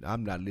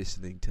 I'm not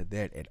listening to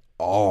that at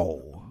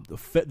all.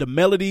 The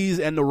melodies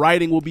and the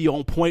writing will be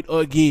on point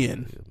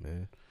again. Yeah,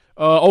 man.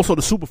 Also,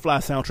 the Superfly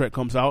soundtrack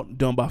comes out,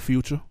 done by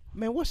Future.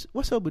 Man,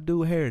 what's up with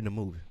dude hair in the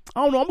movie?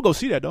 I don't know. I'm gonna go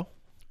see that though.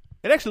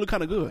 It actually look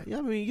kind of good. Yeah,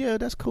 I mean, yeah,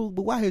 that's cool.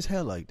 But why his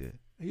hair like that?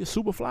 He's a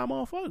Superfly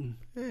motherfucker.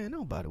 Yeah,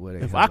 nobody wear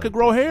that. If I could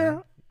grow hair,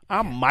 man.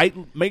 I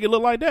might make it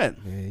look like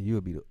that. Man, you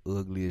would be the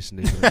ugliest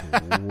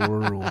nigga in the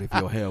world if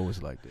your hair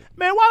was like that.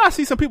 Man, why I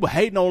see some people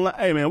hating on?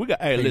 Hey, man,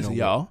 listen,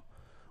 y'all.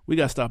 We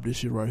got to stop this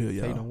shit right here,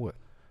 y'all. Hating on what?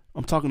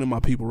 I'm talking to my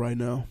people right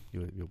now.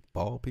 Your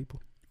bald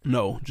people?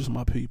 No, just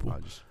my people.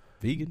 Just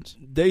vegans?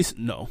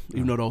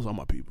 Even though those are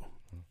my people.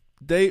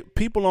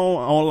 People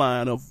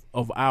online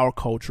of our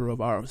culture, of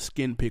our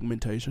skin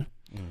pigmentation.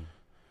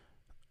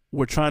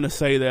 We're trying to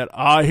say that,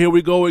 here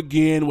we go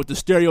again with the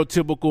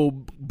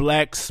stereotypical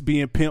blacks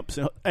being pimps.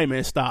 Hey,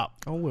 man, stop.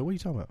 Oh, what are you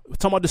talking about? We're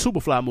talking about the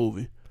Superfly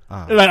movie.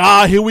 They're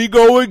like, here we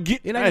go again.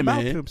 It ain't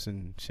about pimps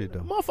and shit,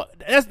 though.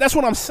 That's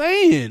what I'm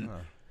saying.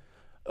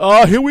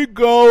 Here we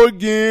go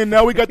again.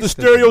 Now we got the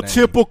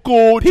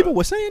stereotypical. People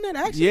were saying that,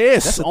 actually?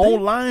 Yes,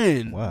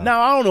 online. Wow.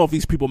 Now, I don't know if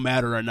these people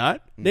matter or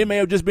not. They may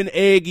have just been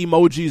egg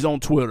emojis on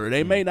Twitter.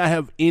 They may not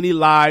have any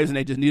lives, and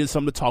they just needed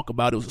something to talk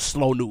about. It was a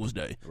slow news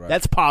day. Right.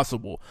 That's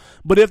possible.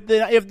 But if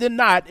they're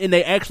not, and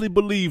they actually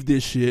believe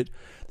this shit,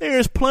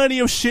 there's plenty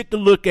of shit to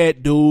look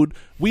at, dude.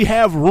 We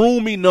have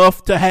room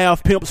enough to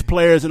have pimps,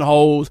 players, and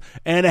hoes,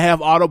 and to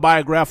have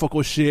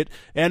autobiographical shit,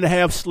 and to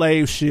have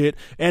slave shit,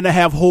 and to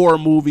have horror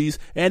movies,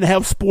 and to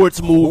have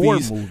sports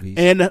movies.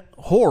 And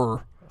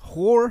horror.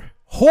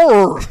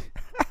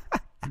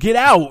 Get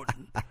out.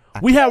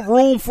 We have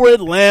room for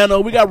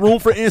Atlanta. We got room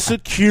for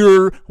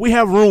Insecure. We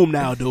have room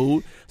now,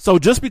 dude. So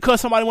just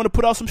because somebody want to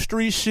put out some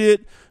street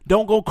shit,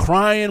 don't go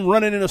crying,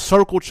 running in a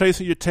circle,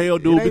 chasing your tail,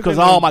 dude. Because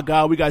my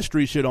God, we got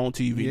street shit on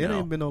TV now.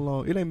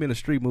 It ain't been a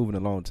street movie in a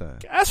long time.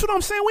 That's what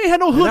I'm saying. We ain't had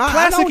no hood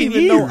classic in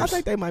years. I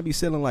think they might be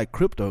selling like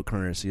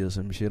cryptocurrency or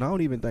some shit. I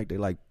don't even think they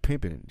like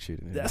pimping and shit.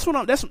 That's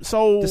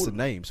so. Just the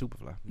name,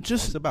 Superfly.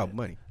 It's about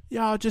money.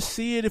 Y'all just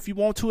see it if you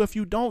want to. If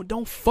you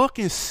don't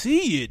fucking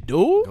see it,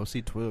 dude. Go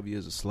see 12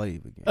 Years a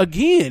Slave again.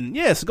 Again,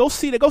 yes. Go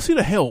see that. Go see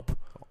The Help.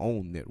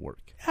 On network.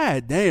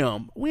 God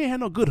damn. We ain't had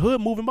no good hood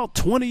movie in about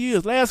 20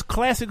 years. Last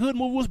classic hood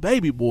movie was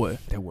Baby Boy.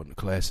 That wasn't a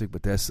classic,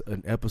 but that's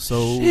an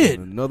episode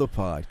on another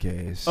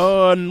podcast.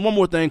 And one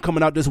more thing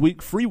coming out this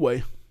week,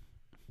 Freeway.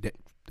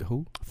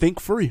 Who? Think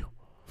Free.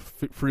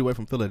 Freeway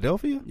from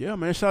Philadelphia? Yeah,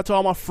 man. Shout out to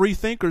all my free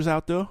thinkers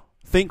out there.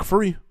 Think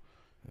Free.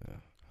 Yeah.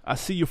 I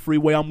see you,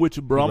 Freeway. I'm with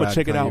you, bro. I'm going to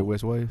check it out.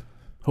 West Wave?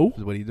 Who?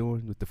 Is what he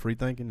doing with the free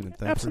thinking and the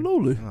think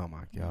Absolutely. Free? Oh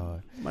my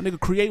God. My nigga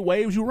create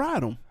waves, you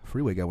ride them.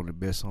 Freeway got one of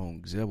the best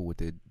songs ever with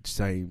that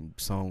same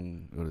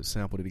song or the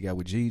sample that he got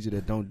with Jeezy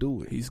that don't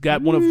do it. He's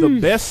got one of the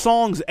best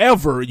songs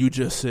ever, you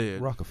just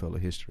said. Rockefeller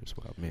history is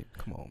what I meant.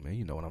 Come on, man.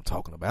 You know what I'm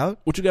talking about.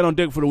 What you got on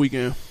deck for the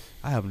weekend?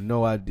 I have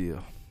no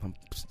idea. I'm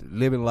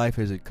living life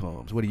as it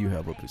comes. What do you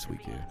have up this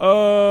weekend?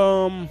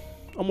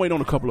 I'm waiting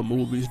on a couple of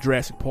movies.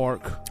 Jurassic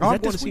Park. I'm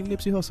going to see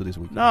Nipsey Hussle this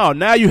weekend. No,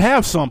 now you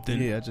have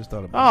something. Yeah, I just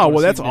thought about it. Oh,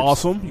 well, that's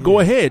awesome. Yeah. Go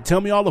ahead. Tell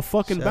me all the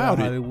fucking Shout about out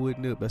it. Hollywood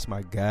Nip. That's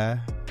my guy.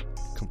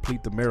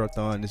 Complete the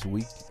marathon this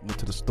week. Went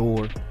to the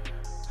store.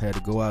 Had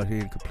to go out here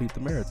and complete the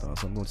marathon,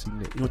 so I'm going to see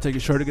Nip. You want to take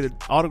your shirt to get an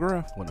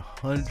autograph?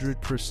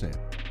 100%.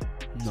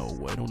 No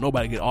way. Don't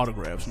nobody get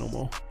autographs no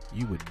more.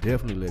 You would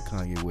definitely let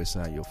Kanye West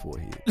sign your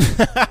forehead. Hey,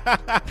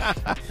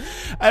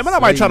 man, I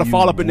might try to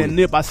fall up in that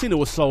Nip. I seen it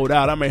was sold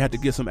out. I may have to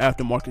get some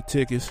aftermarket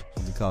tickets.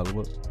 Let me call him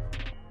up.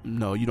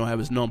 No, you don't have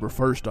his number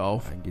first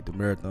off. I can get the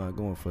marathon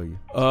going for you.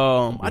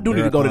 I do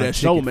need to go to that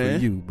show, man.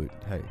 For you, but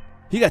hey.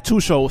 He got 2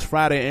 shows,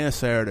 Friday and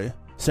Saturday.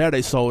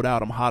 Saturday sold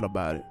out. I'm hot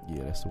about it.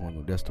 Yeah, that's the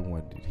one. That's the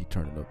one that he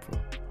turned it up for.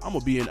 I'm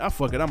gonna be in.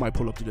 Fuck it. I might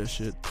pull up to that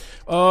shit.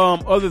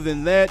 Other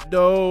than that,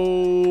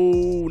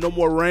 though, no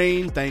more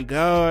rain. Thank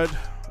God.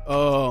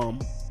 I'm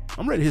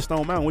ready to hit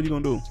Stone Mountain. What you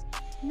gonna do?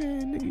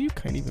 Man, nigga, you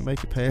can't even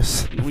make it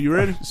past. When you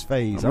ready? It's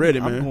phase. I'm ready,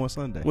 man. I'm going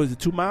Sunday. What is it?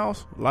 2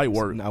 miles? Light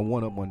work. Nah,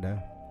 1 up, 1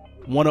 down.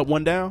 1 up,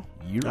 1 down?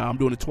 You? Nah, I'm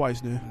doing it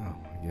twice then. Oh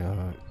my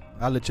God.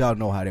 I'll let y'all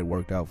know how that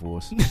worked out for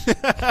us.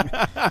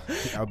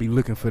 I'll be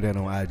looking for that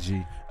on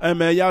IG. Hey,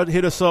 man, y'all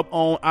hit us up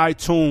on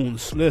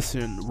iTunes.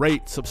 Listen,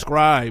 rate,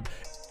 subscribe.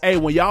 Hey,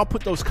 when y'all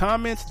put those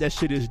comments, that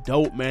shit is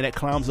dope, man. That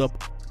climbs us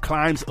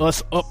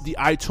up the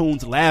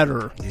iTunes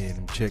ladder. Yeah,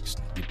 them checks,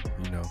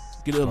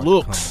 get the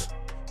looks.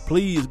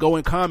 Please go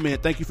and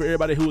comment. Thank you for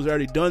everybody who has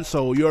already done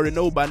so. You already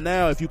know by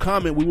now, if you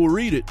comment, we will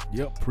read it.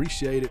 Yep,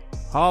 appreciate it.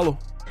 Holla.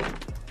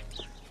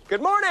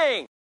 Good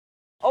morning.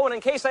 Oh, and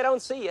in case I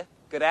don't see you,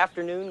 good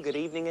afternoon, good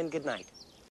evening, and good night.